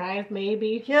 Can't even, drive,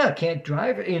 maybe. Yeah, can't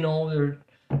drive.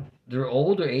 They're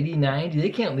old, they're 80, 90. They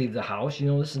can't leave the house.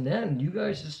 This and that. And you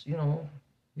guys just, you're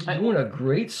doing a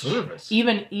great service.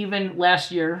 even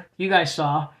last year, you guys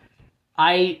saw,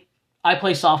 I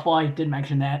play softball. I did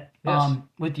mention that Yes.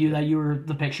 with you that you were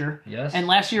the picture. Yes. And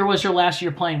last year was your last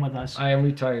year playing with us. I am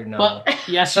retired now. But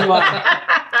yes, you are.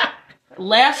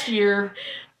 Last year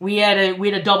we had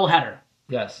a double header,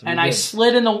 yes. and I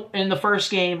slid in the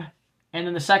first game, and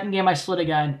then the second game I slid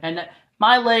again, and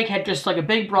my leg had just like a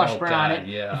big brush Oh, burn on God, it.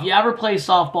 yeah. If you ever play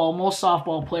softball, most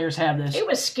softball players have this. It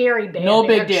was scary bad. No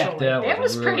big deal. actually. That That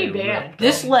was was pretty really bad. ripped.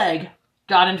 This leg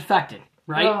got infected,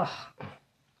 right? Ugh.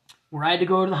 Where I had to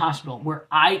go to the hospital, where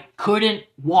I couldn't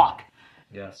walk.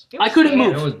 Yes. It I was couldn't bad.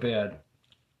 move. It was bad.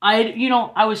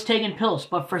 I was taking pills,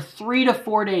 but for 3 to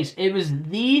 4 days, it was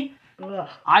Ugh.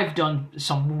 I've done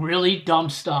some really dumb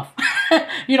stuff.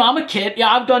 I'm a kid. Yeah,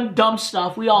 I've done dumb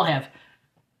stuff. We all have.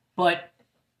 But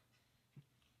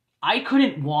I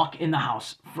couldn't walk in the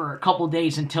house for a couple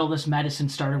days until this medicine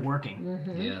started working.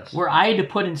 Yes. Where I had to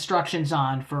put instructions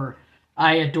on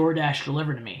I had DoorDash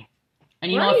delivered to me.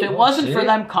 And you know, if it Right. wasn't for See?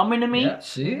 them coming to me, Yeah,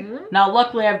 see? now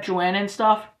luckily I have Joanna and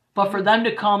stuff, but for them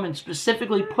to come and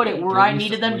specifically put it where I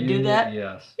needed them to do that,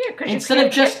 Yes. Yeah, 'cause you instead of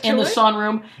can't just get in to the it.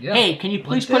 sunroom, Yeah. hey, can you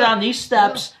please Like put it that. on these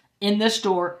steps in this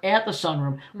door at the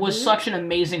sunroom, was such an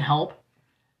amazing help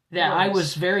that I Yes.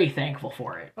 was very thankful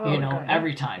for it, Oh, you know, good.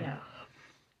 every time. Yeah.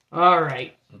 All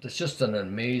right. It's just an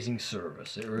amazing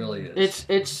service. It really is.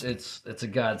 It's a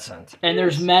godsend. and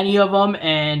there's many of them,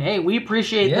 and hey, we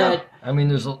appreciate Yeah. that I mean,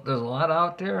 there's a lot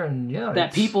out there, and yeah. that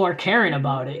it's- people are caring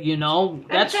about it, you know. And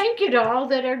That's thank you to all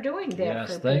that are doing that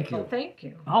Yes, for thank people. you. Thank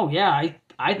you. oh yeah,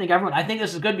 I think everyone, I think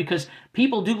this is good because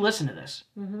people do listen to this.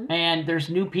 And there's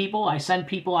new people. I send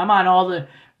people, I'm on all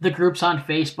the groups on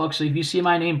Facebook, so if you see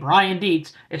my name, Brian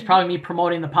Dietz, it's probably me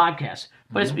promoting the podcast.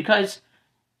 But it's because,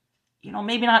 you know,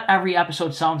 maybe not every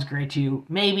episode sounds great to you.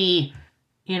 Maybe,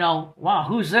 you know, wow,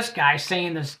 who's this guy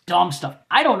saying this dumb stuff?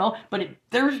 I don't know, but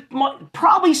there's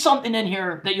probably something in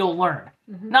here that you'll learn.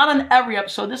 Not on every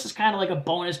episode. This is kind of like a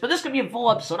bonus, but this could be a full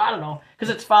episode. I don't know,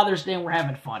 because it's Father's Day and we're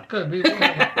having fun. Could be. We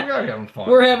are having fun.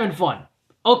 We're having fun.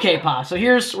 Okay, Pa, so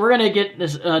we're going to get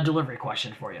this delivery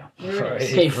question for you. Right.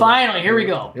 Okay, finally, here we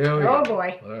go. Here we Oh go.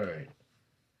 boy. All right.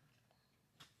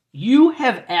 You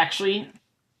have actually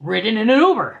ridden in an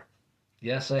Uber.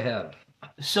 Yes, I have.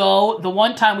 So the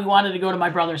one time we wanted to go to my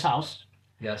brother's house,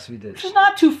 Yes, we did. which is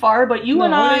not too far, but you No,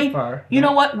 and it I, ain't far. you No.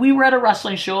 know what? We were at a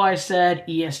wrestling show. I said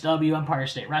ESW, Empire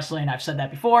State Wrestling. I've said that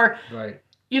before. Right.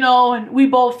 You know, and we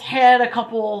both had a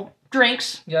couple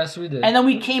drinks, Yes, we did. and then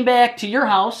we came back to your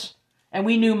house, and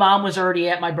we knew Mom was already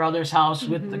at my brother's house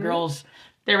with the girls.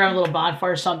 They were having a little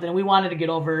bonfire or something, and we wanted to get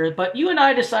over it. But you and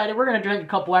I decided we're going to drink a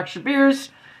couple extra beers,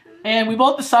 and we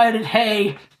both decided,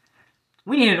 hey,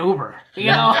 we need an Uber, you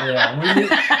know?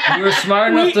 Yeah, we were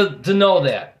smart enough to know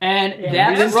that. And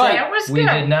Yeah, that's that right. was We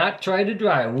good. did not try to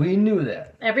drive. We knew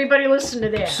that. Everybody listen to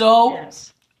that. So-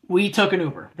 yes. We took an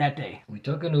Uber that day. We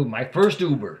took an Uber. My first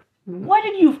Uber. What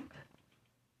did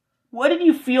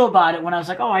you feel about it when I was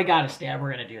like, oh, I got to stab,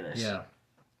 we're going to do this? Yeah.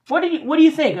 What do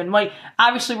you think? And like,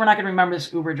 obviously, we're not going to remember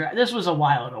this Uber drive. This was a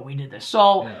while ago we did this.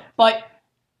 So, Yeah. but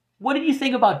what did you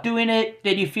think about doing it?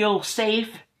 Did you feel safe?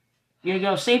 You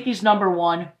know, safety's number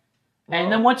one. And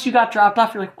then once you got dropped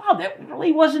off, you're like, wow, that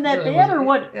really wasn't that Really bad, wasn't- or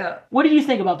what? Yeah. What did you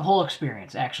think about the whole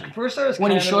experience, actually, First, I was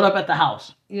when you kind of showed up at the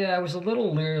house? Yeah, I was a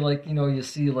little leery. Like, you know, you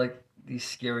see like these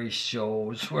scary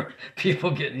shows where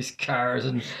people get in these cars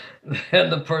and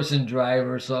the person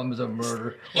driver or something is a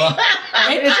murder. Well,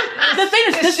 The thing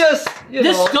is, it's this just you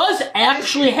this know, does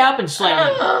actually happen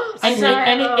slightly, and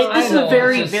this is I a know,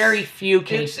 very, it's just- very few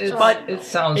cases. It's, but it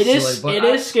sounds it is- silly, it but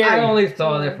is scary. I only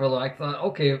thought that for like, I thought,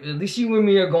 okay, at least you and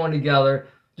me are going together.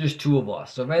 There's two of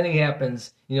us. So if anything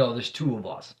happens, you know, there's two of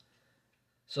us.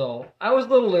 So I was a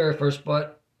little leery at first,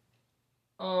 but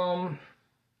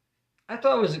I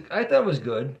thought it was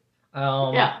good.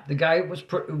 Yeah. The guy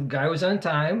was on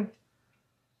time.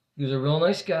 He was a real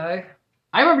nice guy.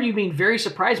 I remember you being very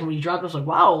surprised when you dropped us. Like,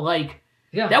 wow, like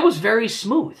Yeah. that was very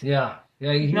smooth. Yeah.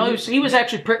 Yeah. You know, he was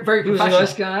actually very he was a professional.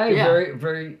 nice guy, Yeah. very,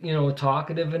 very, you know,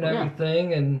 talkative and Yeah.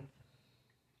 everything, and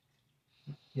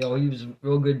you know, he was a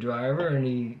real good driver, and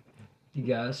he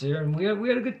got us there, and we had a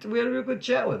real good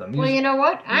chat with him. He Well, was- you know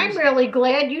what? I'm really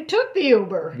glad you took the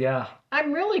Uber. yeah,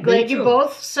 I'm really glad you too.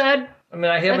 both said, I mean,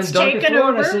 I haven't Let's done it take an before,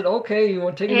 and I Uber. said, okay, you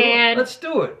want to take an Uber? And- Let's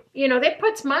do it. you know, that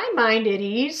puts my mind at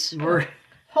ease. We're-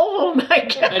 Oh my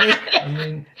God. I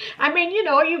mean, I mean, you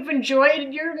know, you've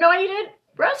enjoyed your night at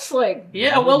wrestling.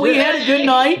 yeah, well, we had a good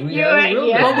night. we You- had a real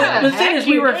yeah. good But time. the thing heck is,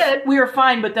 we you were did.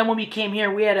 fine. But then when we came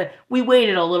here, we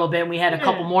waited a little bit, and we had a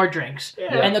couple more drinks.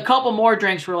 Yeah. And the couple more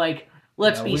drinks were like,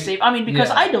 let's Yeah, be we- safe. I mean, because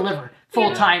yeah. I deliver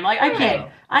full time. Like I can't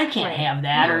Right. have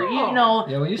that, or you know, No.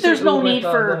 Yeah, when you there's said no Uber, I need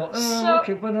thought, for. well, So,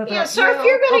 okay, but I Yeah, thought, so if well,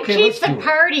 you're going to okay, keep let's the do it.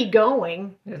 party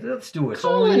going, Yeah, let's do it. It's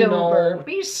call only, an you Uber, know,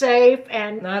 be safe,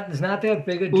 and it's not that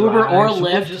big a drive. Uber or so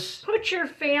we'll Lyft. just- put your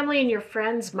family and your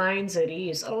friends' minds at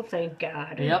ease. Oh, thank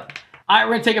God. Yep. All right,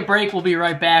 we're gonna take a break. We'll be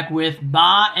right back with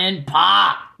Ma and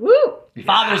Pa Woo!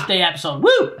 Father's Day episode.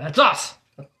 Woo! That's us.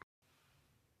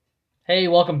 Hey,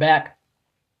 welcome back.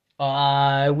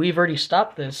 We've already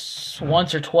stopped this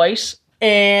once or twice,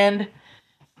 and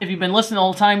if you've been listening the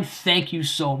whole time, thank you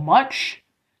so much.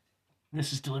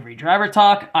 This is Delivery Driver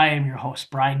Talk. I am your host,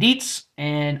 Brian Dietz,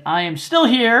 and I am still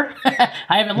here. I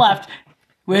haven't left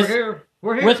We're with here.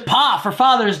 We're here. with Pa for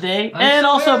Father's Day, I'm and still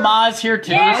also here. Ma's here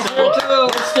too. Yeah. So Here too.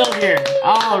 we're still here.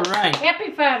 All right.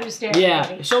 Happy Father's Day, Yeah.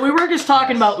 everybody. So we were just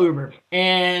talking about Uber,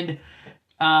 and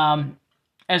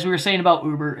as we were saying about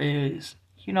Uber is,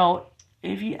 you know,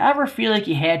 if you ever feel like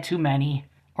you had too many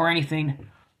or anything,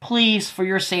 please, for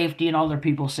your safety and other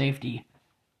people's safety,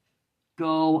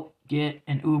 go get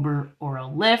an Uber or a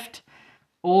Lyft.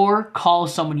 or call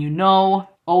someone you know.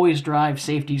 Always drive.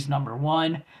 Safety's number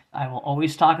one. I will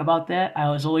always talk about that. I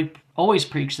always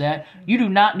preach that. You do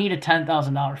not need a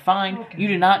 $10,000 fine. Okay. You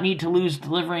do not need to lose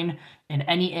delivering in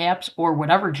any apps or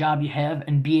whatever job you have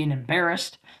and being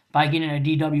embarrassed by getting a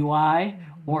DWI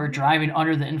or driving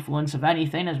under the influence of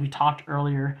anything, as we talked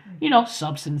earlier,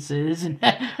 substances and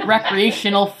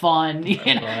recreational fun.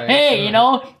 Hey,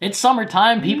 it's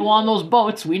summertime, people on those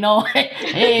boats, we know,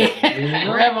 hey,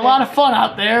 we're having a lot of fun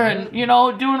out there and,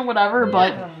 doing whatever,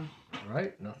 but...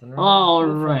 Right, nothing wrong. All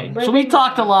right, so we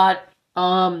talked a lot.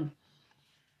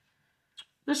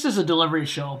 This is a delivery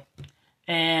show,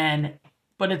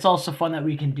 but it's also fun that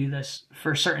we can do this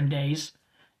for certain days.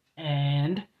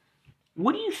 And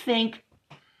what do you think,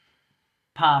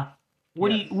 Pa? What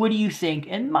do you think?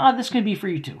 And Ma, this could be for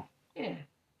you too. Yeah.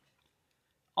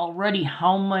 Already,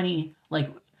 how many,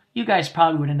 you guys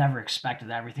probably would have never expected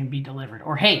that everything be delivered.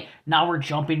 Or, hey, now we're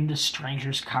jumping into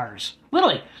strangers' cars.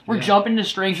 Literally, we're jumping into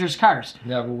strangers' cars.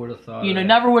 Never would have thought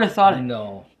Never would have thought it.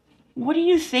 No. What do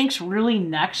you think's really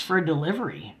next for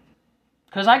delivery?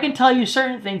 Because I can tell you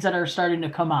certain things that are starting to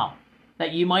come out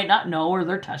that you might not know or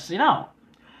they're testing out.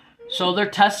 So they're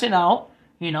testing out,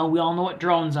 we all know what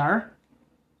drones are.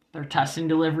 They're testing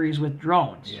deliveries with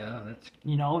drones. Yeah, that's...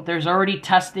 there's already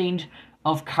testing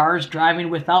of cars driving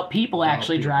without people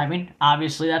actually driving.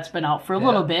 Obviously, that's been out for a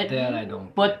little bit. That I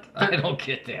don't. But I don't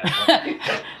get that.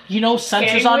 Sensors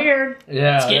getting on. Weird.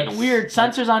 Yeah, it's getting weird.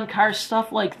 Sensors on cars,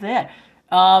 stuff like that.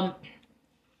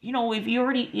 If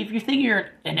you think you're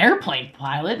an airplane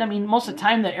pilot, I mean, most of the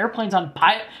time the airplane's on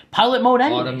pilot mode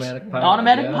anyways.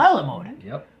 Automatic pilot mode.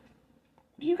 Yep.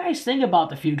 What do you guys think about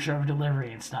the future of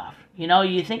delivery and stuff?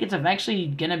 You think it's eventually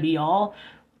gonna be all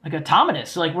like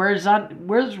autonomous? Like where's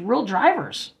real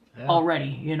drivers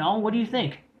already? What do you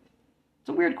think? It's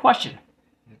a weird question.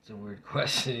 It's a weird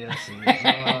question.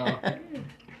 Yes.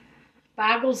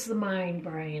 Boggles the mind,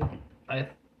 Brian.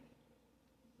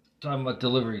 Talking about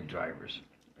delivery drivers.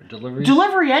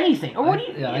 Delivery anything. Or what do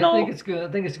you? I think it's good.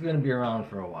 I think it's going to be around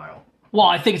for a while. Well,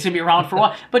 I think it's going to be around for a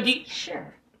while. But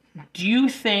Sure. Do you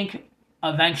think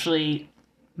eventually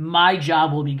my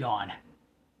job will be gone?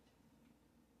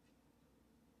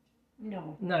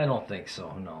 No. No, I don't think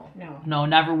so. No. No,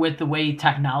 never with the way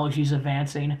technology's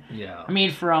advancing. Yeah. I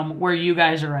mean, from where you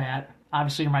guys are at,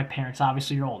 obviously you're my parents,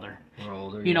 obviously you're older. We're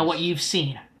older. You know what you've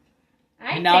seen.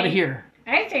 I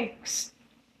think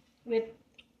with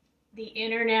the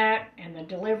internet and the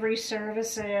delivery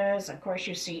services, of course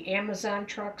you see Amazon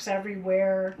trucks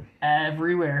everywhere.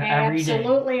 Everywhere, every day.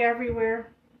 Absolutely everywhere.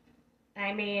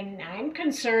 I mean, I'm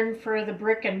concerned for the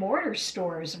brick and mortar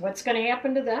stores. What's going to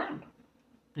happen to them?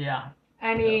 Yeah.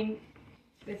 I mean,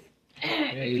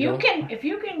 if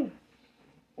you can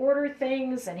order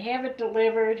things and have it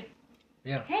delivered,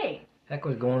 hey. Heck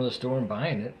with going to the store and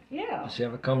buying it. Yeah. Just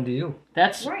have it come to you.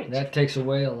 That's right. That takes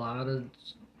away a lot of...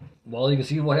 Well, you can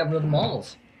see what happened to the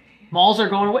malls. Malls are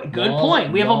going away. Good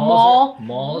point. We have a mall.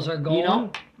 Malls are going.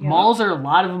 A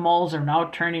lot of malls are now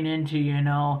turning into,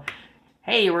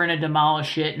 hey, we're going to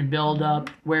demolish it and build up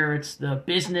where it's the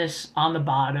business on the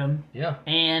bottom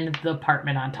and the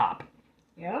apartment on top.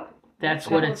 Yeah. That's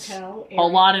what it's... A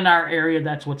lot in our area,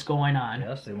 that's what's going on.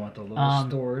 Yes, they want the little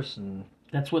stores and...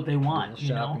 That's what they want,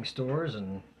 shopping stores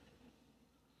and...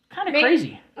 Kind of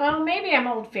crazy. Well, maybe I'm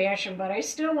old-fashioned, but I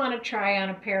still want to try on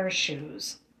a pair of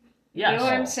shoes. Yes. You know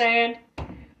what I'm saying?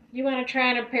 You want to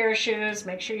try on a pair of shoes,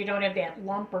 make sure you don't have that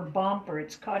lump or bump or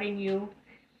it's cutting you.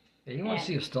 Yeah, you want to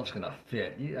see if stuff's going to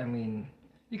fit. I mean,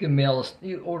 you can mail...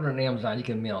 You order on Amazon, you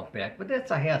can mail it back, but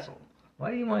that's a hassle.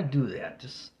 Why do you want to do that?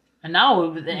 And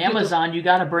now with Amazon, you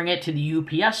got to bring it to the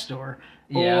UPS store.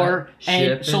 Yeah,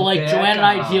 so like Joanne and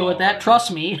I deal with that.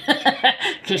 Trust me,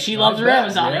 because she loves her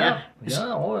Amazon.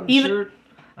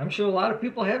 I'm sure a lot of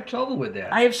people have trouble with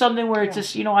that. I have something where it's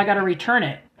just I got to return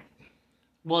it.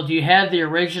 Well, do you have the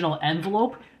original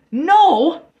envelope?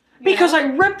 No, because I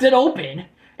ripped it open.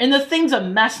 And the thing's a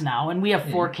mess now, and we have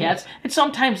 4 cats, and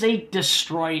sometimes they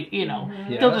destroy,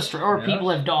 they'll destroy, or people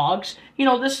have dogs.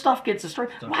 This stuff gets destroyed.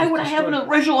 Why would I have an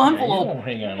original envelope You won't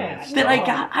hang on to that that I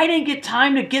got? I didn't get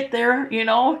time to get there,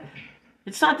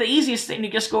 It's not the easiest thing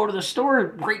to just go to the store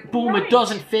and boom, it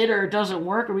doesn't fit, or it doesn't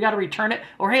work, or we got to return it,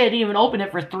 or hey, I didn't even open it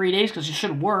for 3 days because it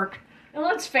should work. And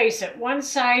let's face it, one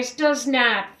size does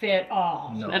not fit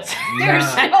all. No,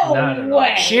 there's no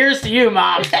way. Cheers to you,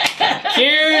 Mom.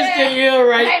 Cheers to you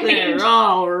there.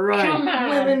 All right. Come on.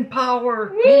 Women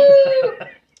power.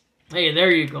 Hey,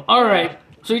 there you go. All right.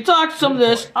 So you talked some of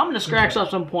this. I'm going to scratch off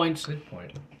some points. Good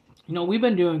point. We've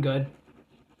been doing good.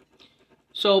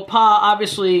 So, Pa,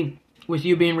 obviously, with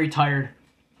you being retired,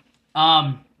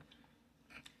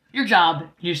 your job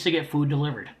used to get food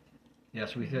delivered.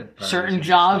 Yes, we did. Certain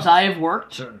jobs I have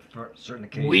worked, certain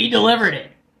occasions. we delivered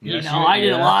it. Yes, I did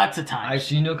yeah. lots of times. I've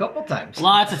seen you a couple times.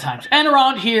 Lots of times. And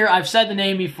around here, I've said the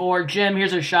name before. Jim,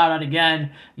 here's a shout out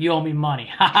again. You owe me money.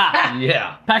 Ha ha.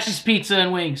 Yeah. Pesci's Pizza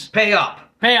and Wings. Pay up.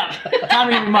 Pay up. Time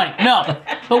to give me money. No.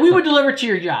 But we would deliver to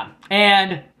your job.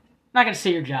 And I'm not going to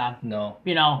say your job. No.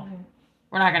 We're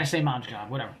not going to say mom's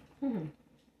job. Whatever.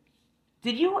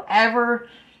 Did you ever,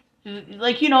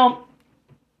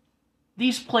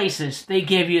 these places, they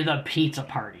give you the pizza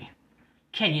party.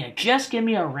 Can you just give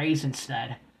me a raise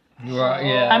instead?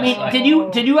 Yeah. I mean,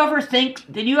 did you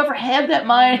ever have that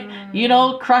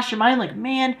mind, cross your mind like,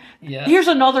 man, here's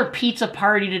another pizza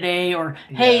party today, or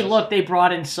hey, look, they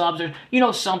brought in subs,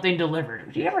 or something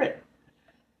delivered.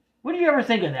 What did you ever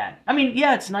think of that? I mean,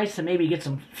 yeah, it's nice to maybe get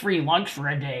some free lunch for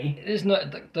a day. It is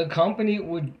not the company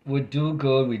would do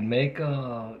good. We'd make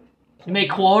a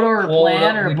quota or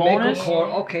plan or we'd bonus. Make a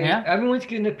quota. Okay, Yeah. Everyone's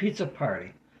getting a pizza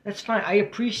party. That's fine. I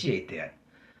appreciate that.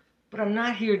 But I'm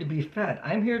not here to be fed.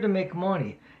 I'm here to make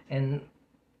money. And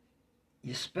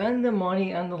you spend the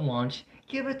money on the lunch,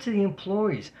 give it to the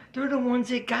employees. They're the ones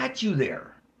that got you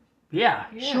there. Yeah.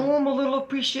 Show them a little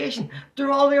appreciation.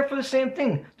 They're all there for the same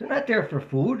thing. They're not there for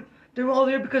food. They're all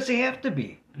there because they have to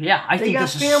be. Yeah, I They think got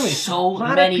this families. is so a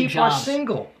lot many of people jobs. are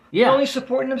single. Yeah. They're only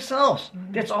supporting themselves.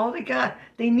 That's all they got.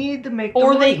 They need to make the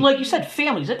Or money. they, like you said,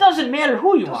 families. It doesn't matter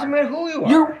who you Doesn't are. matter who you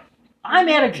are.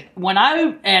 When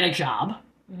I'm at a job,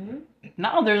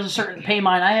 now there's a certain pay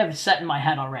mine I have set in my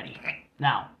head already.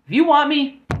 Now, if you want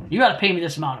me, you got to pay me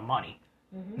this amount of money.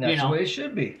 That's the way it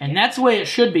should be. And that's the way it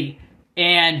should be.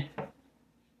 And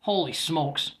holy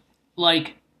smokes.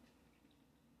 Like,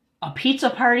 a pizza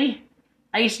party,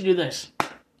 I used to do this.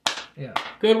 Yeah.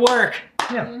 Good work.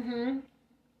 Yeah.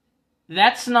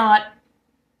 That's not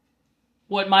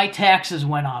what my taxes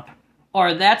went up.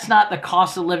 Or that's not the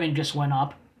cost of living just went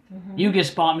up. You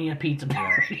just bought me a pizza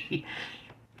party.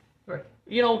 Right.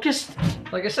 Just...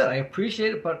 Like I said, I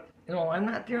appreciate it, but, I'm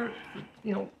not there,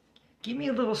 give me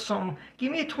a little something.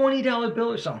 Give me a $20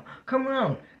 bill or something. Come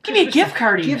around. Give me a gift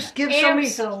card even. Give somebody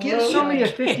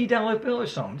a $50 bill or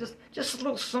something. Just a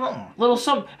little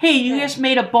something. Hey, you just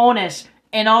made a bonus,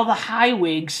 and all the high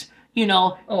wigs,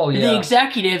 the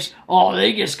executives,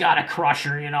 they just got a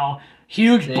crusher,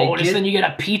 huge bonus. Then you get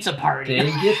a pizza party.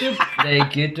 They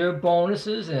get their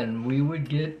bonuses, and we would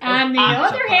get. On the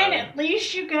other hand, at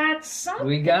least you got something.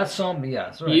 We got something,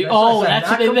 yes. Right. That's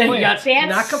what they think.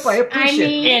 Not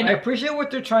complain. I appreciate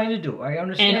what they're trying to do. I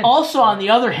understand. And also, on the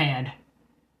other hand,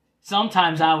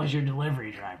 sometimes I was your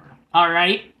delivery driver. All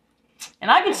right, and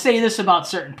I can say this about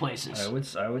certain places.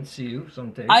 I would see you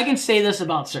some days. I can say this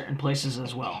about certain places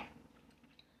as well.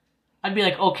 I'd be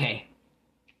like, okay.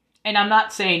 And I'm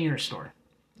not saying your store.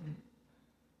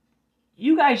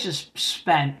 You guys just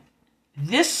spent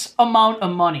this amount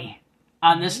of money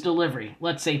on this delivery.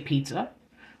 Let's say pizza.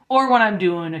 Or when I'm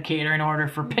doing a catering order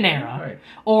for Panera. Right.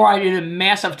 Or I did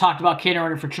I've talked about catering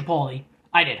order for Chipotle.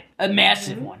 I did. A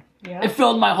massive one. Yeah. It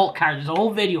filled my whole car. There's a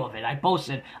whole video of it. I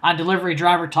posted on Delivery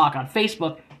Driver Talk on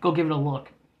Facebook. Go give it a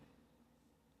look.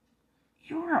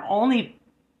 You are only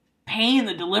paying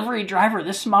the delivery driver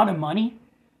this amount of money?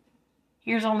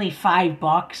 Here's only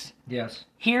 $5. Yes.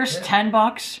 Here's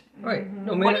 $10. Right.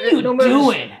 What are you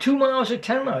doing? 2 miles or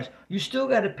 10 miles. You still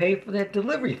got to pay for that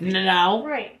delivery fee. Now,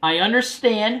 Right. I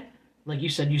understand. Like you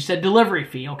said delivery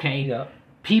fee, okay? Yeah.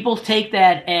 People take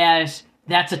that as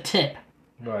that's a tip.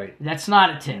 Right. That's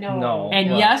not a tip. No. And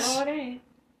Right. yes, No, it ain't.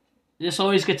 this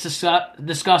always gets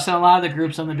discussed in a lot of the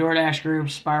groups, on the DoorDash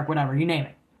groups, Spark, whatever, you name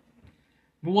it.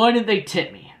 What did they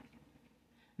tip me?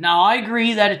 Now, I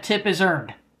agree that a tip is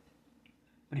earned.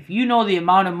 But if you know the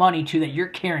amount of money, too, that you're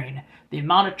carrying, the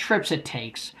amount of trips it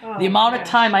takes, the amount of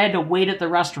time I had to wait at the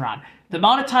restaurant, the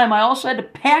amount of time I also had to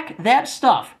pack that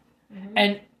stuff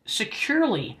and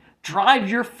securely drive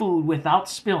your food without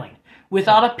spilling,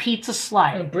 without a pizza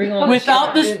slide, And bring all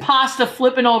without the this stuff pasta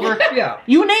flipping over, Yeah.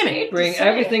 you name it. Bring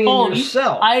everything in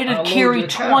yourself. I had to Unload carry your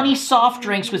car. 20 soft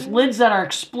drinks with lids that are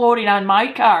exploding on my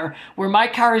car, where my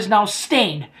car is now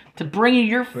stained, to bring you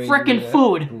your Bring frickin' you that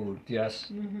food.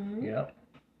 Yes. Yep.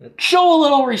 Show a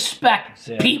little respect,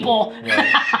 Exactly. people.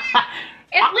 Right.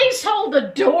 At least hold the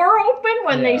door open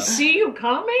when they Yeah. see you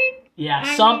coming. Yeah,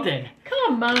 I something. mean,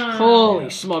 come on. Holy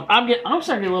smoke! I'm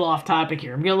starting to get a little off topic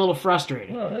here. I'm getting a little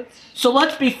frustrated. Well, that's So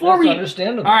let's before That's we.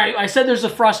 understandable. All right, I said there's a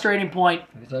frustrating point.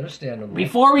 understandable.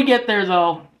 Before we get there,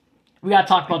 though, we got to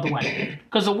talk about the wedding,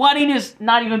 because the wedding has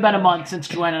not even been a month since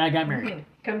Joanne and I got married.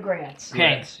 Congrats.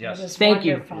 Okay. Yes. It was Thank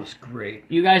you. wonderful. It was great.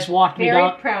 You guys walked me Very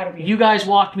down. proud of you. You guys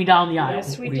walked me down the aisle.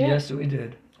 Yes, we did. Yes, we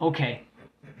did. Okay.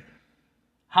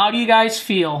 How do you guys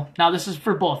feel? Now, this is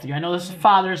for both of you. I know this is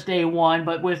Father's Day one,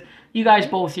 but with you guys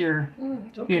both here,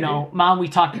 Okay. you know, Mom, we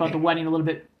talked about the wedding a little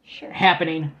bit Sure.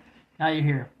 happening. Now you're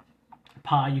here.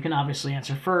 Pa, you can obviously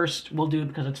answer first. We'll do it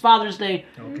because it's Father's Day.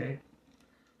 Okay.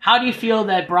 How do you feel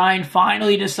that Brian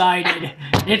finally decided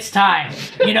it's time?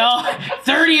 You know,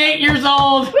 38 years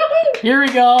old. Here we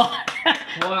go.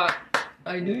 Well,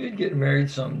 I knew you'd get married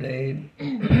someday.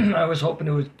 I was hoping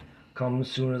it would come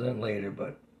sooner than later,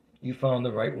 but you found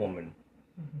the right woman.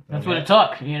 That's what it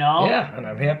took, you know? Yeah, and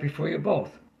I'm happy for you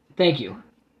both. Thank you.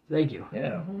 Thank you.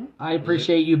 Yeah. I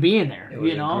appreciate you being there, It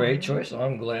was you know? a great choice. So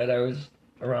I'm glad I was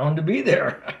around to be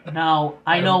there. Now,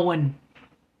 I know when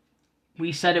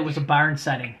we said it was a barn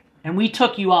setting, and we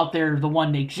took you out there the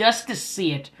one day just to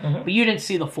see it, but you didn't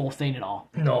see the full thing at all.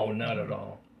 No, not at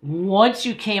all. Once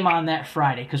you came on that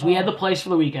Friday, because we had the place for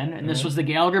the weekend, and this was the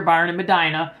Gallagher Barn in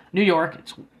Medina, New York.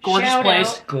 It's a gorgeous Shout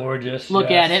place. out. Gorgeous. Look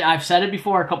yes. at it. I've said it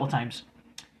before a couple times.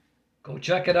 Go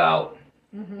check it out.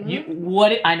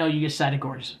 I know you just said it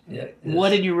gorgeous. Yeah. What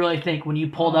did you really think when you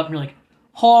pulled up and you're like,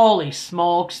 holy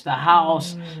smokes, the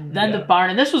house, then the Yeah. barn,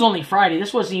 and this was only Friday.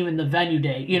 This wasn't even the venue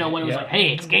day, you know, when it was Yeah. like,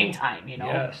 hey, it's game time, you know.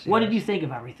 Yes, What yes. did you think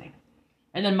of everything?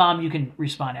 And then, Mom, you can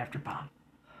respond after Mom.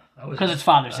 I was- Because it's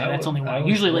Father's Day. I That's was- only I one. was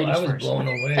Usually blo- ladies I was first. blown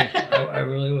away. I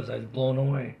really was. I was blown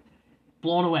away.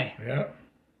 Blown away. Yeah.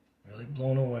 Really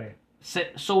blown away.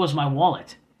 So was my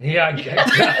wallet. Yeah, I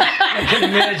can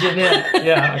imagine that.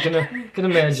 Yeah, I can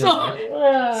imagine.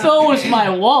 So was my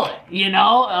wallet, you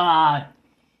know.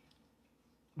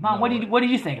 Mom, what did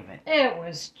you think of it? It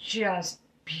was just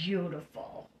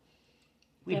beautiful.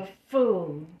 We- The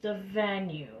food, the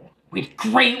venue, We had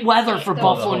great weather for the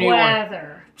Buffalo, New York.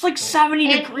 weather. It's like 70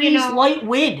 And, degrees, you know, light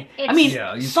wind. I it's- mean,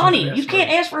 Yeah, you sunny. couldn't You ask can't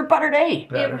for- ask for a better day.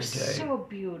 Better It was day. so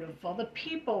beautiful. The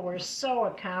people were so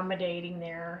accommodating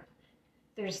there.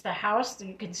 There's the house.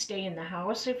 You can stay in the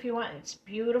house if you want. It's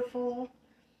beautiful.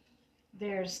 They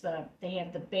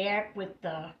have the back with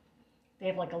they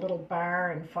have like a little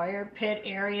bar and fire pit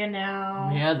area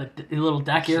now. Yeah, the little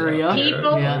deck Yeah. area.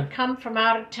 People Yeah. come from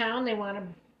out of town. They want to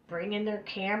bring in their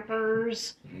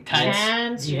campers, Tents.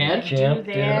 tents. You You had can camp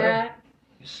do there. that.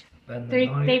 Spend the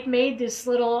night. They've made this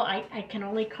little, I can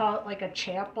only call it like a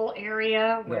chapel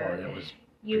area where No, that was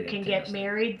you can get fantastic.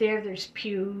 married there. There's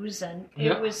pews, and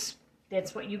Yeah.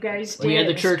 that's what you guys did. We had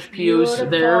the It was church pews beautiful.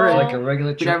 there, like a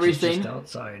regular church, it's everything. just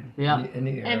outside. Yeah. In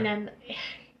the air. And then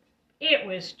it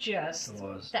was just It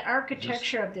was the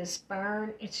architecture of this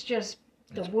barn. It's just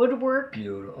the woodwork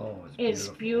beautiful. Oh, it's is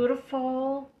beautiful.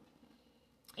 beautiful,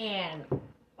 and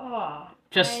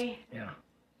Just-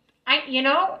 you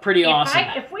know, Pretty if awesome.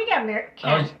 if we got married,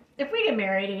 if we get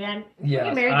married again, Yes, we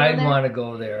get married I'd down there. want to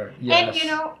go there. Yes. And you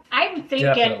know, I'm thinking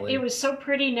Definitely. it was so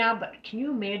pretty now, but can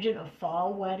you imagine a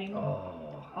fall wedding?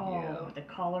 Oh, yeah. The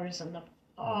colors and the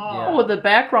Oh, with the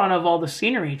background of all the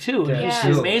scenery, too. That It's Yeah. just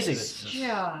too. amazing. It's just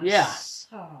Yeah.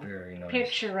 so Very nice.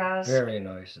 picturesque. Very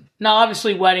nice. Now,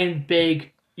 obviously, wedding,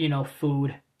 big, you know,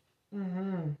 food.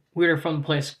 Mm-hmm. We're from a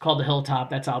place called the Hilltop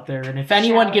that's out there. And if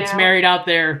anyone Shout gets out. married out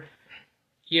there,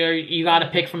 you got to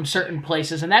pick from certain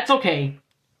places. And that's okay.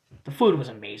 The food was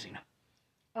amazing.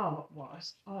 Oh, it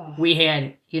was. Oh. We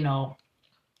had, you know,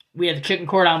 we had the chicken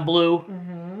cordon bleu,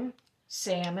 Mm-hmm.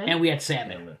 Salmon. and we had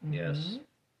salmon. Yes.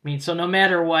 I mean, so no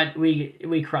matter what,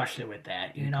 we crushed it with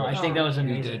that. You know, I think that was You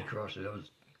amazing. did crush it. That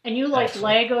was And you liked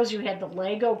Excellent. Legos. You had the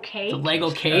Lego cake. The Lego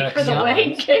cake. For the Yep.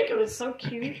 wedding cake. It was so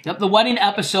cute. Yep, the wedding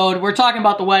episode. We're talking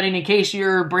about the wedding. In case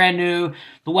you're brand new,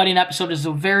 the wedding episode is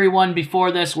the very one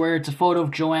before this, where it's a photo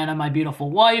of Joanna, my beautiful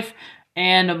wife,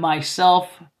 and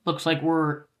myself. Looks like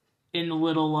we're in the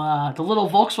little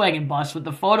Volkswagen bus with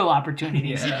the photo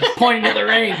opportunities, Yeah. pointing to the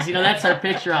rings. You know, that's our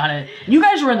picture on it. You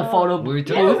guys were in the photo We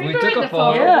took, booth. we we were took in a the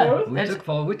photo. photo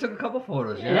booth. We took a couple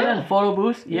photos. Yeah, the photo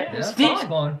booth. Yeah. Yeah, that Did- was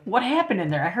fun. what happened in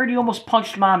there? I heard you almost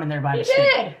punched Mom in there by You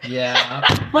mistake. did. Yeah.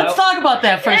 Let's talk about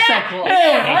that for a second.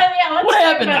 Hey, Let's what talk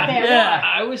happened about there? that. Yeah.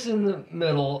 I was in the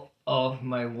middle of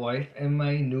my wife and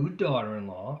my new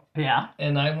daughter-in-law, Yeah.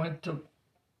 and I went to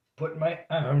put my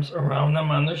arms around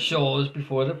them on their shoulders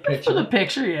before the For picture. the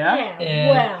picture, yeah. And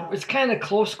Well. it's kind of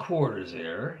close quarters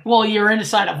there. Well, you're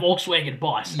inside a Volkswagen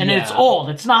bus, and Yeah. it's old.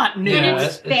 It's not new. And Yeah.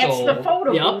 it's, it's that's the old.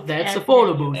 photo Yep, booth. that's the And-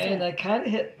 photo booth. And I kind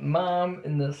of hit Mom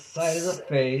in the side of the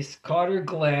face, caught her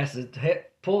glasses,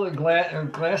 pulled her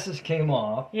glasses came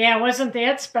off. Yeah, wasn't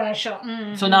that special?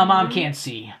 Mm. So now Mom can't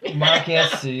see. Mom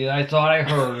can't see. I thought I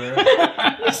heard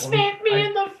her. You smacked me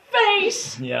in the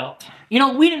face. Yeah, You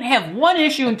know, we didn't have one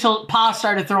issue until Pa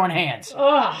started throwing hands.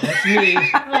 Oh, that's me.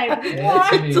 like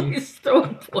That's what? me. He's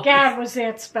throwing plates. God, was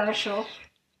that special?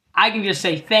 I can just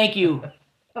say thank you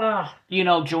You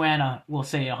know, Joanna will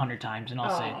say 100 times, and I'll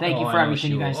say, Oh. thank you Oh, for I know everything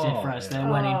she you guys will. did Oh, for us yeah.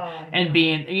 that wedding. Oh, And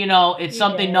being, you know, it's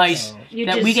something Yes. nice You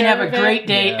that we can have a deserve great it.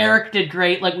 day. Yeah. Eric did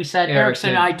great. Like we said, Eric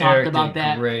and I talked Eric about did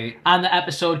that Great. on the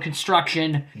episode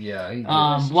Construction. Yeah, he did.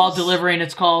 While delivering,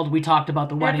 it's called. We talked about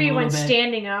the wedding a Everyone little bit.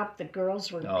 standing up. The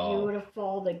girls were Oh.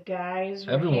 beautiful. The guys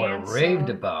were Everyone handsome. raved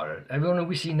about it. Everyone that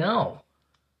we see now.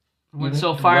 Went Even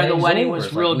so far, the wedding's wedding over, was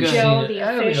it's real like we good. see Joe, it. the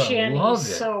Everyone officiant, loved was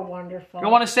it. so wonderful. I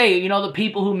want to say, you know, the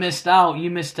people who missed out,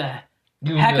 you missed a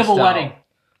You heck of missed a out. wedding.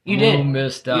 You did.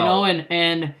 missed out. You know,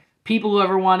 and people who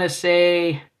ever want to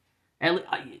say,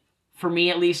 for me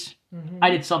at least, I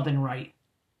did something right.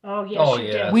 Oh, yes, Oh, you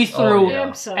yeah. did. We threw, yeah.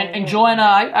 Absolutely. and Joanna,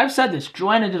 I've said this,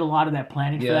 Joanna did a lot of that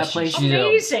planning for Yeah, that place. she did.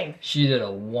 Amazing. She did a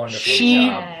wonderful She-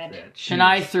 job. with that. She And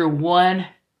I was- threw one,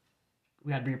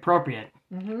 we got to be appropriate,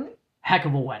 Hmm. heck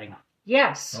of a wedding.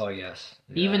 Yes. Oh yes.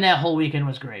 Even yes. that whole weekend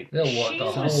was great. The, She the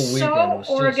whole was weekend so was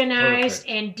just organized perfect.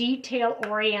 and detail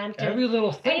oriented. Every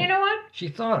little thing. And you know what? she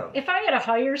thought of. If I had to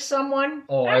hire someone,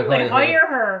 Oh, I I'd would hire her. hire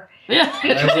her. Yeah, I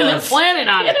she was was. planning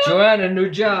on it. Joanna, new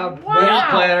job. Wow. Wedding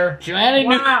planner. Joanna,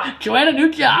 Wow. Joanna,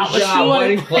 new job. New Let's job, do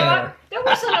wedding it. planner. There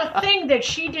wasn't a thing that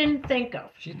she didn't think of.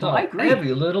 She I thought agree.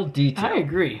 every little detail. I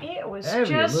agree. It was Every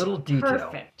just little detail.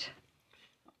 perfect.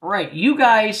 Right, you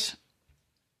guys,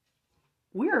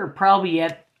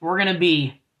 we're going to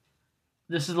be,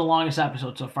 this is the longest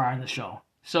episode so far on the show.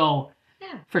 So,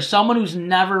 Yeah. for someone who's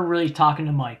never really talking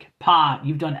to Mike, Pa,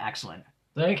 you've done excellent.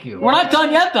 Thank you. We're not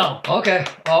done yet, though. Okay.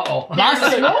 Uh-oh.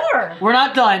 There's more. We're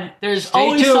not done. There's Stay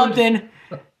always tuned. something.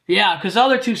 Yeah, because the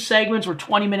other two segments were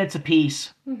 20 minutes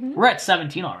apiece. Mhm. We're at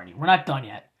 17 already. We're not done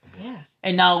yet. Yeah.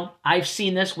 And now I've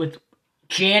seen this with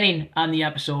Janning on the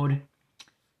episode,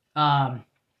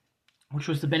 which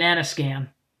was the banana scam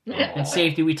and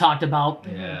safety we talked about.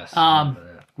 Yes.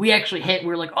 We actually we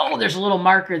were like, oh, there's a little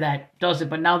marker that does it.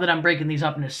 But now that I'm breaking these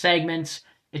up into segments,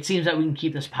 it seems that we can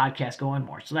keep this podcast going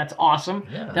more. So that's awesome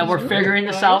Yeah, that that's we're great. figuring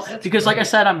this Nice. out. That's Because like I great.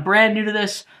 said, I'm brand new to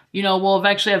this. You know, we'll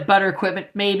eventually have better equipment,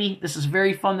 maybe. This is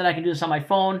very fun that I can do this on my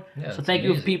phone. Yeah, so it's thank you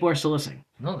if amazing. people are still listening.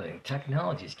 No, the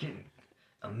technology is getting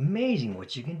amazing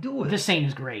what you can do with This it. thing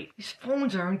is great. These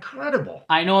phones are incredible.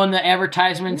 I know in the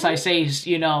advertisements I say,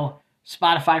 you know,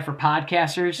 Spotify for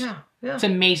podcasters. Yeah. Yeah. It's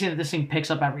amazing that this thing picks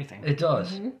up everything. It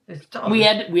does. It's tough. We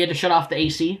had to shut off the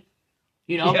AC,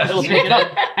 you know, 'cause Yes. it'll pick it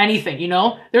up. Anything, you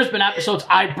know. There's been episodes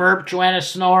I burp, Joanna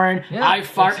snoring, Yeah, I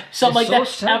fart, it's- something it's like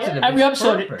so that. sensitive, Every it's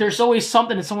episode, perfect. there's always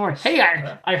something that someone, hey,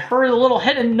 I heard a little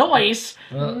hidden noise.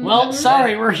 Well,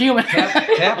 sorry, we're human.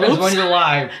 happens when you're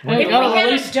live. When Hey, If you're gotta we had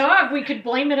release- a dog, we could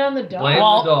blame it on the dog. Blame-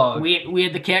 Well, the dog. we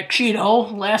had the cat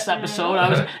Cheeto last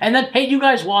episode. And then hey, you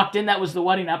guys walked in. That was the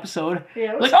wedding episode. Yeah,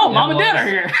 it Like, was oh, cool. mom and It dad was. are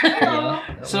here. Yeah,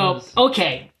 that So was-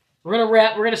 okay, we're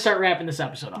gonna start wrapping this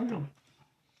episode up. Though.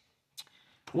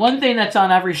 One thing that's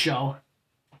on every show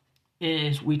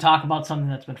is we talk about something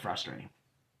that's been frustrating.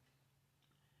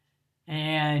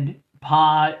 And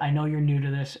Pa, I know you're new to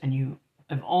this, and you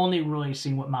have only really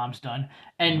seen what Mom's done.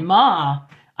 And Ma,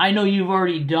 I know you've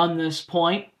already done this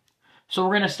point, so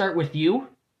we're gonna start with you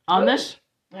on this.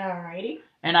 Alrighty.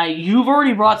 And you've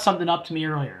already brought something up to me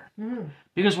earlier Mm.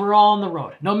 because we're all on the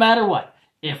road, no matter what.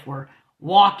 If we're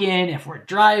walking, if we're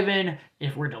driving,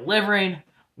 if we're delivering,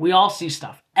 we all see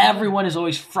stuff. Everyone is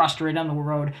always frustrated on the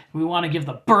road. We want to give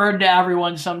the bird to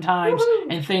everyone sometimes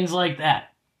and things like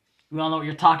that. We all know what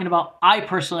you're talking about. I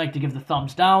personally like to give the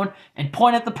thumbs down and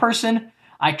point at the person.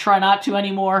 I try not to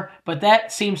anymore, but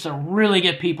that seems to really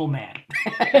get people mad.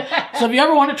 So if you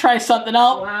ever want to try something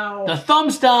out, Wow. the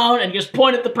thumbs down and just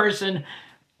point at the person,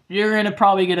 you're going to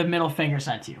probably get a middle finger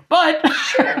sent to you. But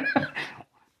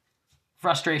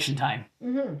frustration time.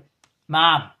 Mm-hmm.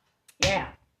 Mom, Yeah.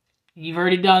 you've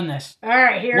already done this. All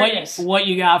right, here it is. What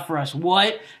you got for us?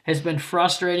 What has been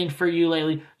frustrating for you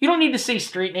lately? You don't need to say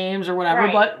street names or whatever,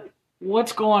 Right. but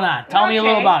what's going on? Tell me a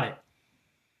little Okay. about it.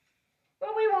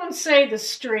 Well, we won't say the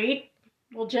street.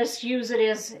 We'll just use it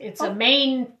as it's a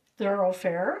main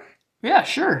thoroughfare. Yeah,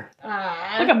 sure.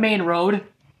 Like a main road.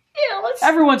 Yeah, let's.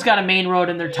 Everyone's got a main road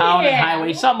in their town and Yeah.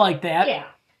 highway, something like that. Yeah.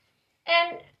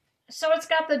 And so it's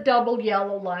got the double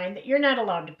yellow line that you're not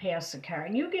allowed to pass the car.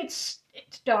 And you get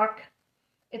stuck.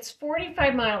 It's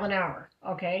 45 mile an hour,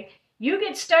 okay? You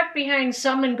get stuck behind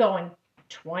someone going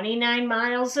 29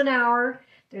 miles an hour.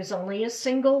 There's only a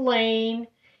single lane.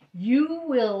 You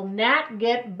will not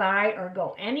get by or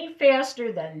go any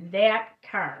faster than that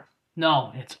car.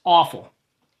 No, it's awful.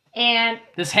 And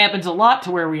This happens a lot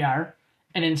to where we are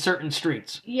and in certain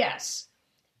streets. yes.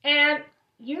 And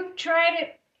you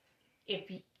try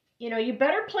to, you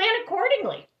better plan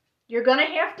accordingly. You're going to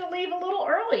have to leave a little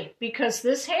early because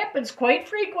this happens quite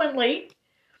frequently.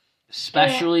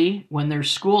 especially when there's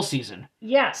school season.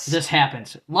 Yes. This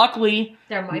happens. Luckily,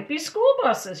 There might be school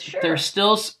buses, sure. there's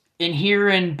still in here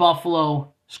in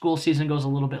Buffalo. School season goes a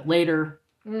little bit later,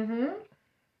 Mm-hmm.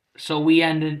 so we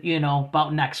ended.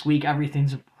 About next week,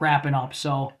 everything's wrapping up.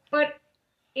 So But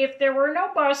if there were no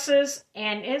buses,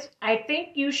 I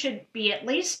think you should be at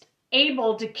least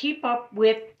able to keep up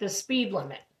with the speed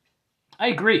limit. I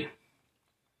agree.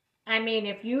 I mean,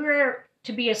 if you're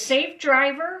to be a safe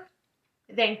driver,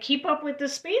 then keep up with the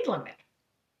speed limit.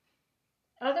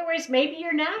 Otherwise, maybe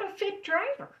you're not a fit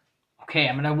driver. Okay,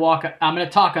 I'm gonna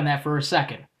talk on that for a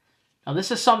second. Now,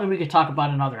 this is something we could talk about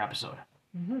in another episode.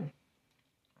 Mm-hmm.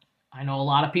 I know a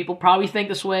lot of people probably think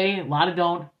this way, a lot of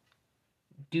don't.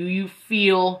 Do you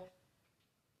feel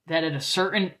that at a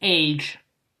certain age,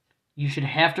 you should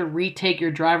have to retake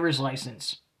your driver's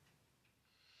license?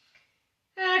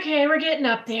 Okay, we're getting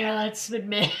up there, let's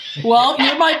admit. Well,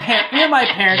 you're my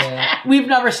parents. Yeah. We've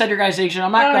never said your guys' age, and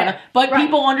I'm not Right, gonna. But right.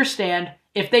 people understand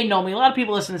if they know me. A lot of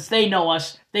people listen to this, they know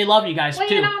us. They love you guys, Well,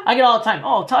 too. you know- I get all the time,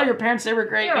 oh, tell your parents they were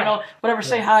great, You're whatever,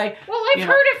 say hi. Well, I've You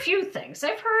know. heard a few things.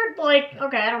 I've heard,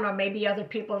 okay, I don't know, maybe other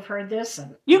people have heard this.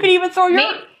 And You can even throw your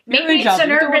maybe age it's out an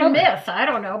there, you can throw urban whatever. myth. I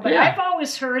don't know. But Yeah. I've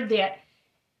always heard that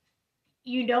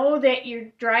that your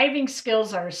driving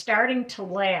skills are starting to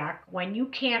lack when you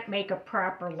can't make a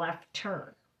proper left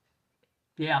turn.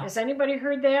 Yeah. Has anybody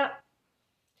heard that?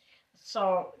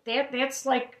 So that's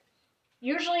like,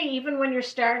 usually even when you're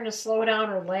starting to slow down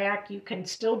or lack, you can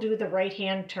still do the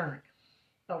right-hand turn.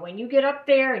 But when you get up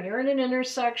there and you're in an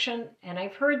intersection, and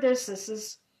I've heard this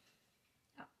is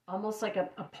almost like a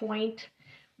point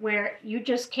where you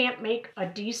just can't make a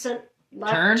decent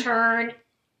left turn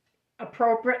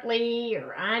appropriately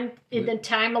or in the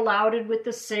time allotted with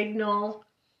the signal.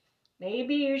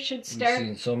 Maybe you should We've start.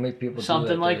 seen so many people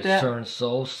Something do like They that. turn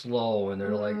so slow, and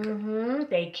they're like,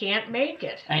 They can't make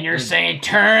it. And you're saying,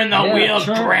 turn the Yeah, wheel,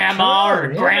 turn, grandma turn,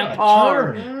 or yeah, grandpa,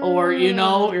 turn. or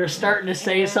you're starting to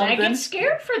say And I something. get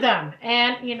scared for them.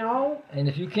 And, and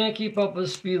if you can't keep up with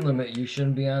the speed limit, you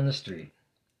shouldn't be on the street.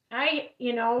 There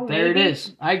it maybe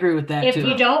is. I agree with that, if too.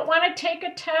 you don't want to take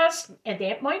a test, and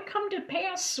that might come to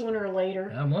pass sooner or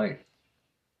later, I might.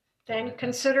 then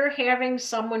consider having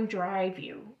someone drive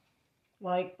you.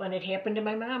 Like when it happened to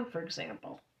my mom, for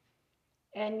example.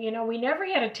 And, we never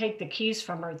had to take the keys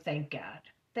from her, thank God.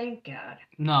 Thank God.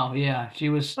 No, yeah. She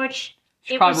But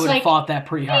it probably was would have like, fought that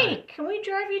pretty hard. hey, can we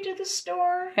drive you to the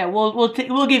store? Yeah,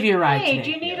 we'll give you a ride Hey, today.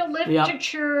 do you need a lift Yep. to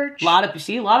church? A lot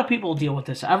of people deal with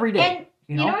this every day. And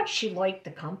you know? what? She liked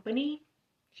the company.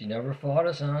 She never fought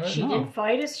us on it. She No. didn't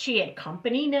fight us. She had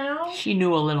company now. She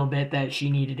knew a little bit that she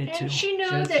needed it too. And she knew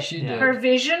She- that she did. her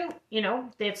vision,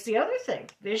 that's the other thing.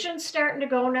 Vision's starting to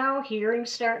go now.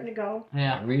 Hearing's starting to go.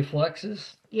 Yeah.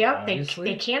 Reflexes. Yep,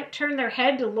 Obviously. they can't turn their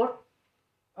head to look.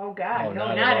 Oh God, Oh, no,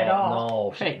 not at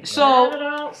all. No. Hey, Not so at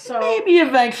all. So maybe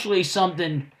eventually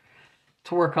something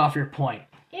to work off your point.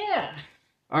 yeah,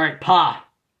 All right, Pa.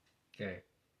 Okay.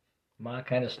 Ma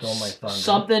kind of stole my thunder.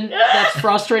 Something that's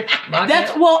frustrating. Ma That's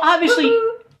can't- well, obviously,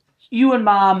 you and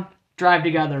Mom drive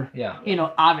together. Yeah.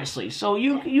 Obviously. So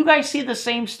you guys see the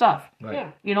same stuff.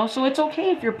 Right. yeah. So it's okay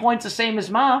if your point's the same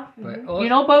as Mom. But,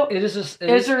 But it is. It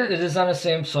is on the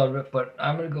same subject, but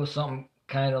I'm gonna go something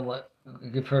kind of like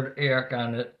you've heard Eric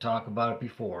on it talk about it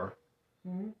before.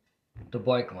 Mhm. The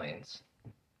bike lanes.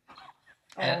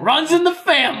 And, runs in the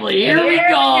family. Here we Here we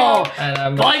go. go. and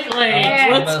I'm Bike lanes.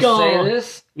 I'm Let's gonna go. say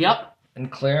this Yep. in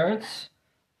Clarence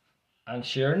on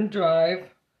Sheridan Drive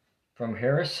from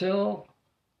Harris Hill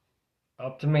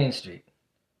up to Main Street.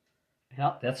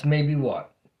 Yep. That's maybe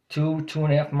what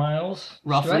 2.5 miles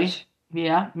Roughly. stretch?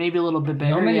 Yeah. Maybe a little bit You know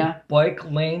how bigger. many Yeah.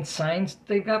 bike lane signs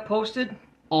they got posted?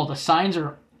 Oh, the signs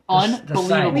are The unbelievable.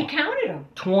 signs. We counted them.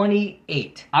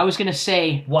 28. I was gonna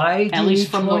say Why do At you least need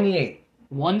from the- 28?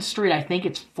 one street. I think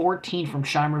it's 14 from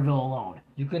Shimerville alone.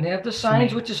 You can have the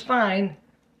signs, which is fine,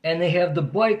 and they have the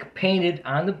bike painted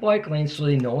on the bike lane so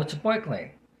they know it's a bike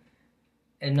lane.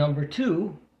 And number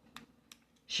two,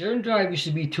 Sheridan Drive used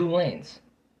to be 2 lanes.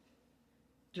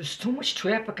 There's too much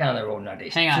traffic on the road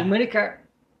nowadays. Hang on. Too many cars.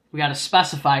 We got to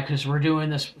specify because we're doing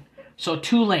this. So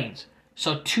 2 lanes.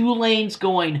 So 2 lanes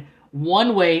going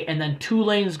one way and then 2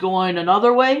 lanes going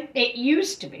another way. It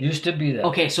used to be. Used to be that.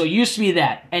 Okay, so it used to be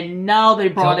that, and now they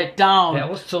brought Till- it down That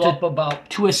was till to, up about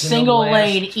to a within the single last-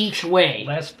 lane each way.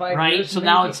 Last 5 right? years. So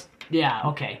now maybe. it's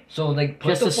okay. So they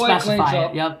put Just the to bike lanes specify it,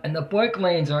 up, yep. and the bike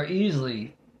lanes are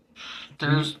easily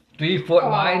They're 3 foot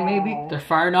wide, maybe. Oh. they're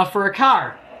far enough for a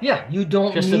car. Yeah, you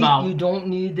don't Just need about. you don't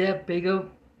need that big a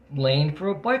lane for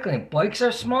a bike lane. Bikes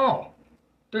are small.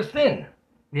 They're thin.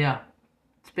 Yeah,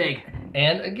 it's big.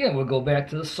 And again, we'll go back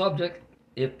to the subject.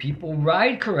 if people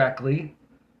ride correctly,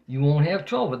 you won't have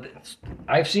trouble.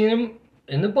 I've seen them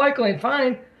in the bike lane,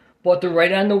 fine, but they're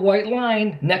right on the white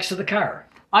line next to the car.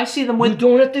 I see them You with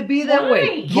don't have to be that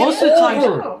way. Why? Get most of the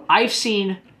over. time. I've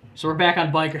seen. So we're back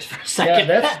on bikers for a Yeah,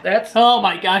 second. that's. Oh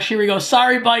my gosh, here we go.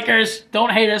 Sorry, bikers.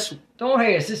 Don't hate us, Don't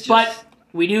hate us. It's just. but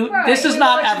we do. Right. This is we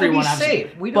not want you to be everyone. obviously.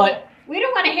 safe. We But We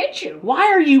don't want to hit you. why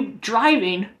are you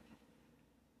driving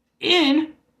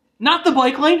in not the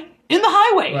bike lane in the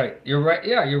highway? Right, you're right.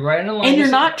 Yeah, you're right in the line. And you're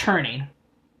not turning.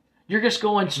 You're just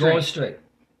going straight. going straight.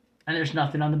 And there's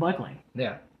nothing on the bike lane.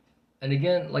 Yeah, and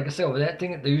again, like I said, with that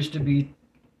thing, there used to be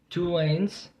 2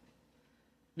 lanes.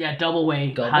 Yeah, double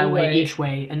way, Double highway way. each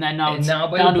way, and then now And it's now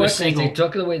by down the to a bike lanes, single. they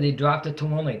took it away. They dropped it to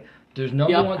 1 lane. There's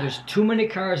number Yep. one. There's too many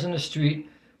cars in the street.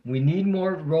 We need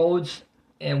more roads,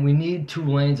 and we need 2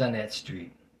 lanes on that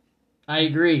street. I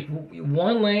agree.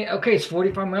 1 lane. Okay, it's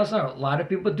 45 miles an hour. A lot of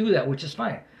people do that, which is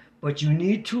fine. But you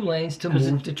need 2 lanes to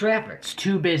 'Cause move the traffic. It's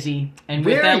too busy, and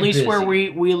with Very at least where busy.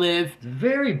 we live, It's a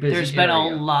very busy. there's been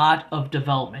area. a lot of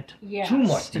development. Yes. Too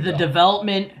much. To The go.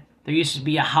 development, there used to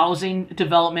be a housing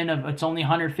development of it's only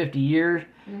 150 years,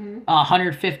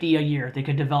 150 a year. They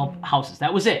could develop houses.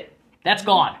 That was it. That's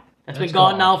gone. That's been That's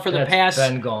gone gone. now for the That's past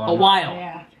been gone. a while.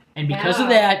 Yeah. And because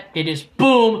of Yeah. that, it is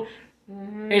boom.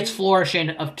 It's flourishing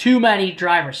of too many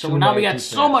drivers. So Too now we many, got too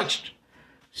so fast.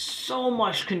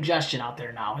 much congestion out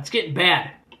there now. It's getting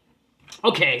bad.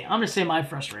 Okay, I'm gonna say my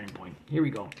frustrating point. Here we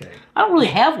go. Okay. I don't really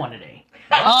have one today.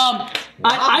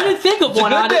 I didn't think of It's a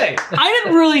one. good day. I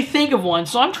didn't really think of one,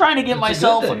 so I'm trying to give It's a good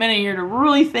myself a day. minute here to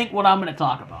really think what I'm going to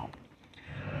talk about.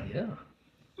 Yeah. I'm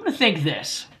going to think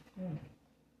this.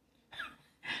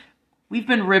 We've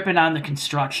been ripping on the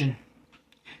construction.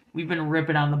 We've been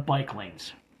ripping on the bike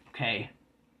lanes. Okay?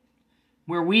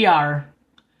 Where we are,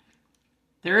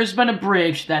 there has been a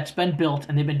bridge that's been built,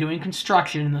 and they've been doing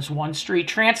construction in this one street,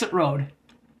 Transit Road,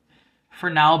 for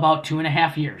now about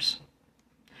 2.5 years.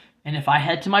 And if I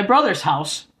head to my brother's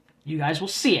house, you guys will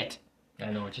see it. I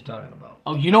know what you're talking about.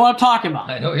 Oh, you know what I'm talking about.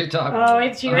 I know what you're talking Oh, about.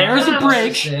 it's here. There's a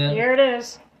bridge. Yeah. Here it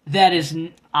is. That is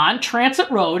on Transit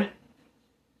Road.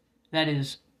 That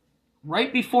is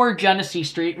right before Genesee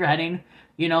Street. You're heading,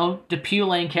 Depew,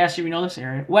 Lancaster, you know this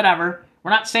area. Whatever.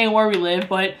 We're not saying where we live,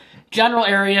 but general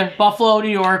area, Buffalo, New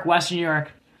York, Western New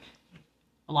York.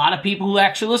 A lot of people who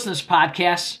actually listen to this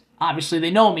podcast, obviously they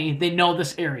know me, they know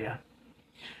this area.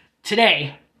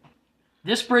 Today,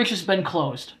 this bridge has been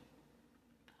closed.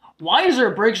 Why is there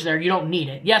a bridge there? You don't need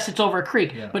it. Yes, it's over a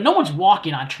creek, Yeah. but no one's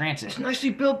walking on transit. It's a nicely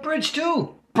built bridge,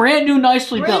 too. Brand new,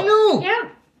 nicely Brand built. new. Yeah.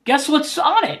 Guess what's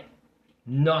on it?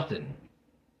 Nothing.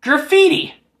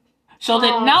 Graffiti. So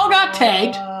that now got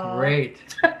tagged. Great.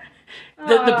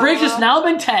 The bridge has now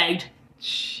been tagged.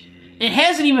 Jeez. It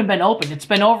hasn't even been opened. It's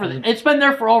been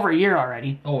there for over a year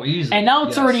already. Oh, easy. And now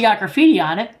it's Yes. already got graffiti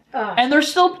on it. Uh, And they're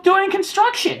still doing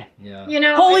construction. Yeah. you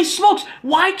know, Holy smokes.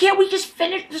 Why can't we just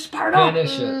finish this part up?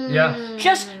 Finish it. Yeah.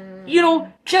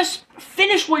 Just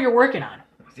finish what you're working on.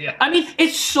 Yeah. I mean,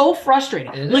 it's so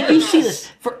frustrating. It Like, you is. see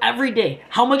this for every day.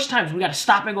 How much times we got to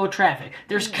stop and go traffic?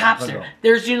 There's cops I know. there.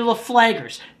 There's, the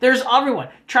flaggers. There's everyone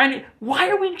trying to... Why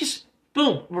are we just...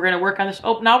 Boom, we're going to work on this.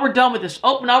 Oh, now we're done with this.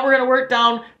 Oh, now we're going to work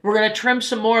down. We're going to trim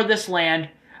some more of this land.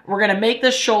 We're going to make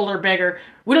this shoulder bigger.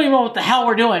 We don't even know what the hell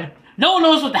we're doing. No one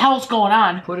knows what the hell's going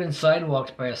on. Put in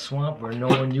sidewalks by a swamp where no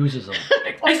one uses them.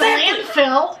 or the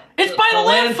landfill. It's by the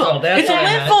landfill. That's It's a what I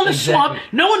landfill meant. in the swamp.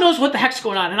 Exactly. No one knows what the heck's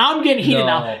going on, and I'm getting heated No.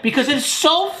 now because it's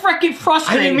so freaking I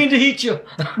frustrating. didn't mean to heat you.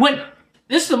 When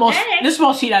this is the most Hey. this is the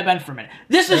most heat I've been for a minute.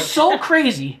 This is so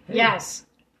crazy Yes.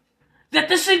 that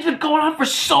this thing's been going on for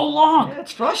so long. Yeah,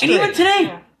 it's And frustrating. even today,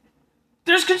 Yeah.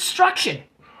 there's construction.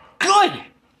 Good.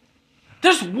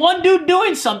 There's one dude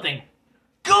doing something.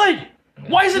 Good.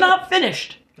 Why is it not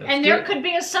finished? And there could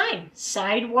be a sign: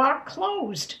 sidewalk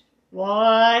closed.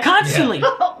 What? Constantly.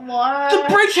 What?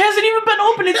 The bridge hasn't even been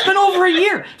open. It's been over a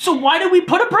year. So why did we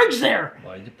put a bridge there?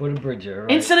 Why did you put a bridge there?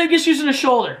 Right? Instead of just using a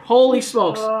shoulder. Holy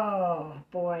smokes. Oh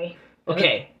boy.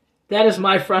 Okay. That is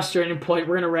my frustrating point.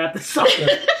 We're going to wrap this up. That's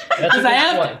a Because I good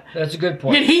have point. to. That's a good Get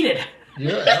point. heated.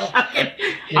 You're, well, I'm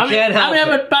can't help going to have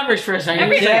it. a beverage for a second.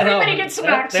 you can't help Everybody it. gets some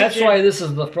That's oxygen. why this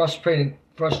is the frustrating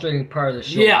part of the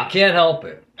show. Yeah. You can't help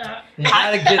it. You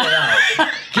gotta get it out.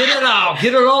 Get it out.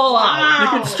 Get it all out. The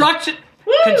Wow. construction.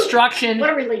 Woo! Construction. What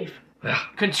a relief.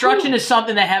 Construction is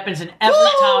something that happens in every Woo!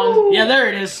 town. Yeah, there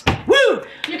it is. Woo!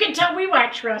 You can tell we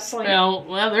watch wrestling. Well,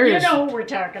 there it you is. know who we're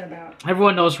talking about.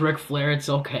 Everyone knows Ric Flair. It's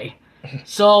okay.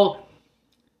 So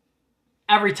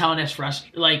every town has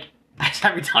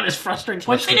every town has frustrating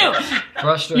points. They do.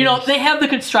 Frustrating. They have the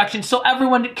construction, so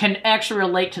everyone can actually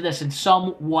relate to this in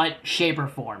somewhat shape or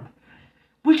form.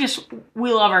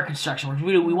 we love our construction workers.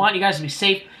 We want you guys to be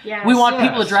safe. Yes. We want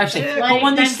people to Yes, drive safe. exactly. But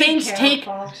when Then these be things take,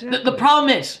 careful. the problem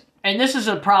is, and this is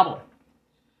a problem,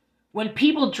 when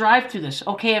people drive through this,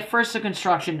 okay, at first the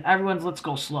construction, everyone's let's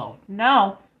go slow.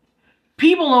 No.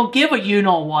 People don't give a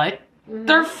you-know-what.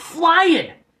 They're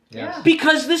flying. Yes.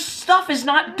 Because this stuff is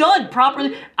not done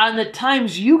properly. On the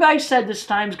times you guys said this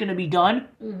time's going to be done,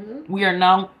 we are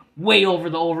now way over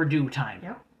the overdue time.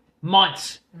 Yep.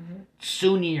 Months,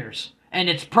 soon years. And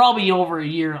it's probably over a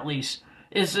year at least.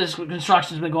 This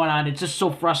construction's been going on. It's just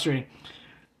so frustrating.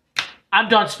 I'm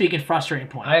done speaking frustrating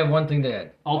point. I have one thing to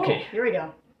add. Okay. Here we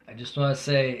go. I just want to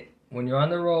say, when you're on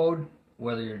the road,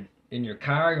 whether you're in your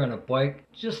car or on a bike,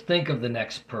 just think of the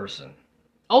next person.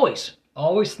 Always.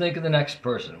 Always think of the next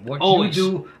person. What Always. you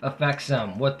do affects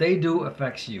them. What they do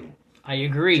affects you. I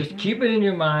agree. Just keep it in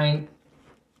your mind.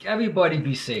 Everybody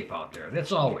be safe out there.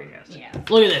 That's all we ask. Yeah.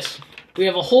 Look at this. We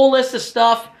have a whole list of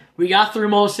stuff. We got through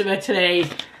most of it today.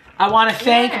 I want to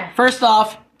thank, Yeah. first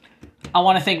off, I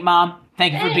want to thank Mom.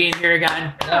 Thank you for Thanks. being here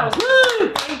again. Yes.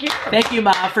 Woo! Thank you. Thank you,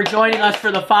 Mom, for joining us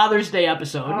for the Father's Day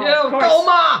episode. Oh, Yeah, of course. go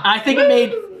Ma! I think it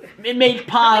made How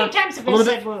Pa many times have a I little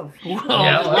said bit. move? A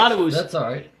lot of woos. That's all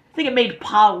right. I think it made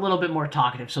Pa a little bit more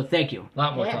talkative. So thank you. A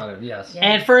lot more Yeah. talkative, yes. Yeah.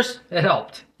 And first, It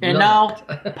helped. and Really now,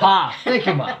 helped. Pa, Thank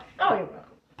you, Mom. Oh, you're welcome.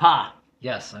 Pa.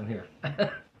 Yes, I'm here.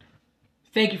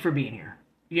 Thank you for being here.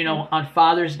 You know, on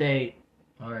Father's Day,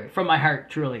 All right. from my heart,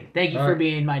 truly. Thank you All for right.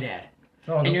 being my dad.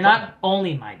 No, And no you're problem. not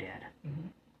only my dad.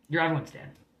 You're everyone's dad.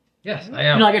 Yes, I You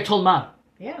am. know, like I told Mom,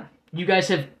 Yeah. you guys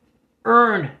have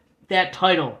earned that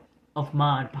title of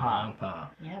Ma and Pa. Mom, Pa.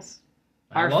 Yes.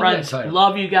 I Our love friends that title.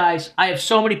 love you guys. I have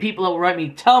so many people that will write me,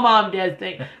 tell Mom, Dad,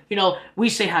 thank you know, we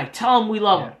say hi, tell them we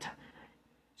love them.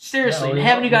 Seriously, Yeah, we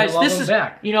having love- you guys, we love this them is,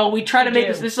 back. you know, we try to We make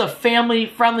do. this is a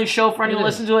family-friendly show for anyone It who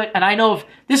is. listens to it, and I know if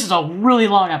this is a really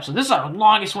long episode. This is our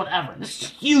longest one ever. This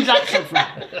is a huge episode for me.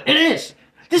 It is.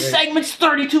 This Great. segment's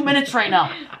 32 minutes right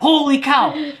now. Holy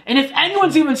cow. And if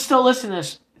anyone's even still listening to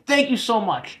this, thank you so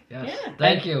much. Yes. Yeah.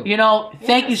 Thank And, you. You know,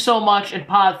 thank you so much. And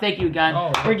Pa, thank you again.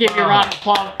 Oh, We're giving you a round of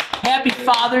applause. Happy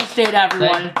Father's Day to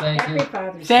everyone. Thank you. Happy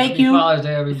Father's Day. Thank Happy you. Father's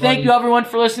Day, everybody. Thank you, everyone,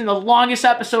 for listening to the longest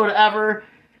episode ever.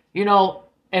 You know,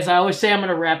 as I always say, I'm going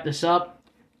to wrap this up.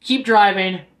 Keep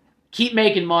driving, keep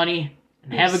making money,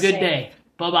 and Be have a good safe. day.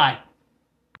 Bye-bye.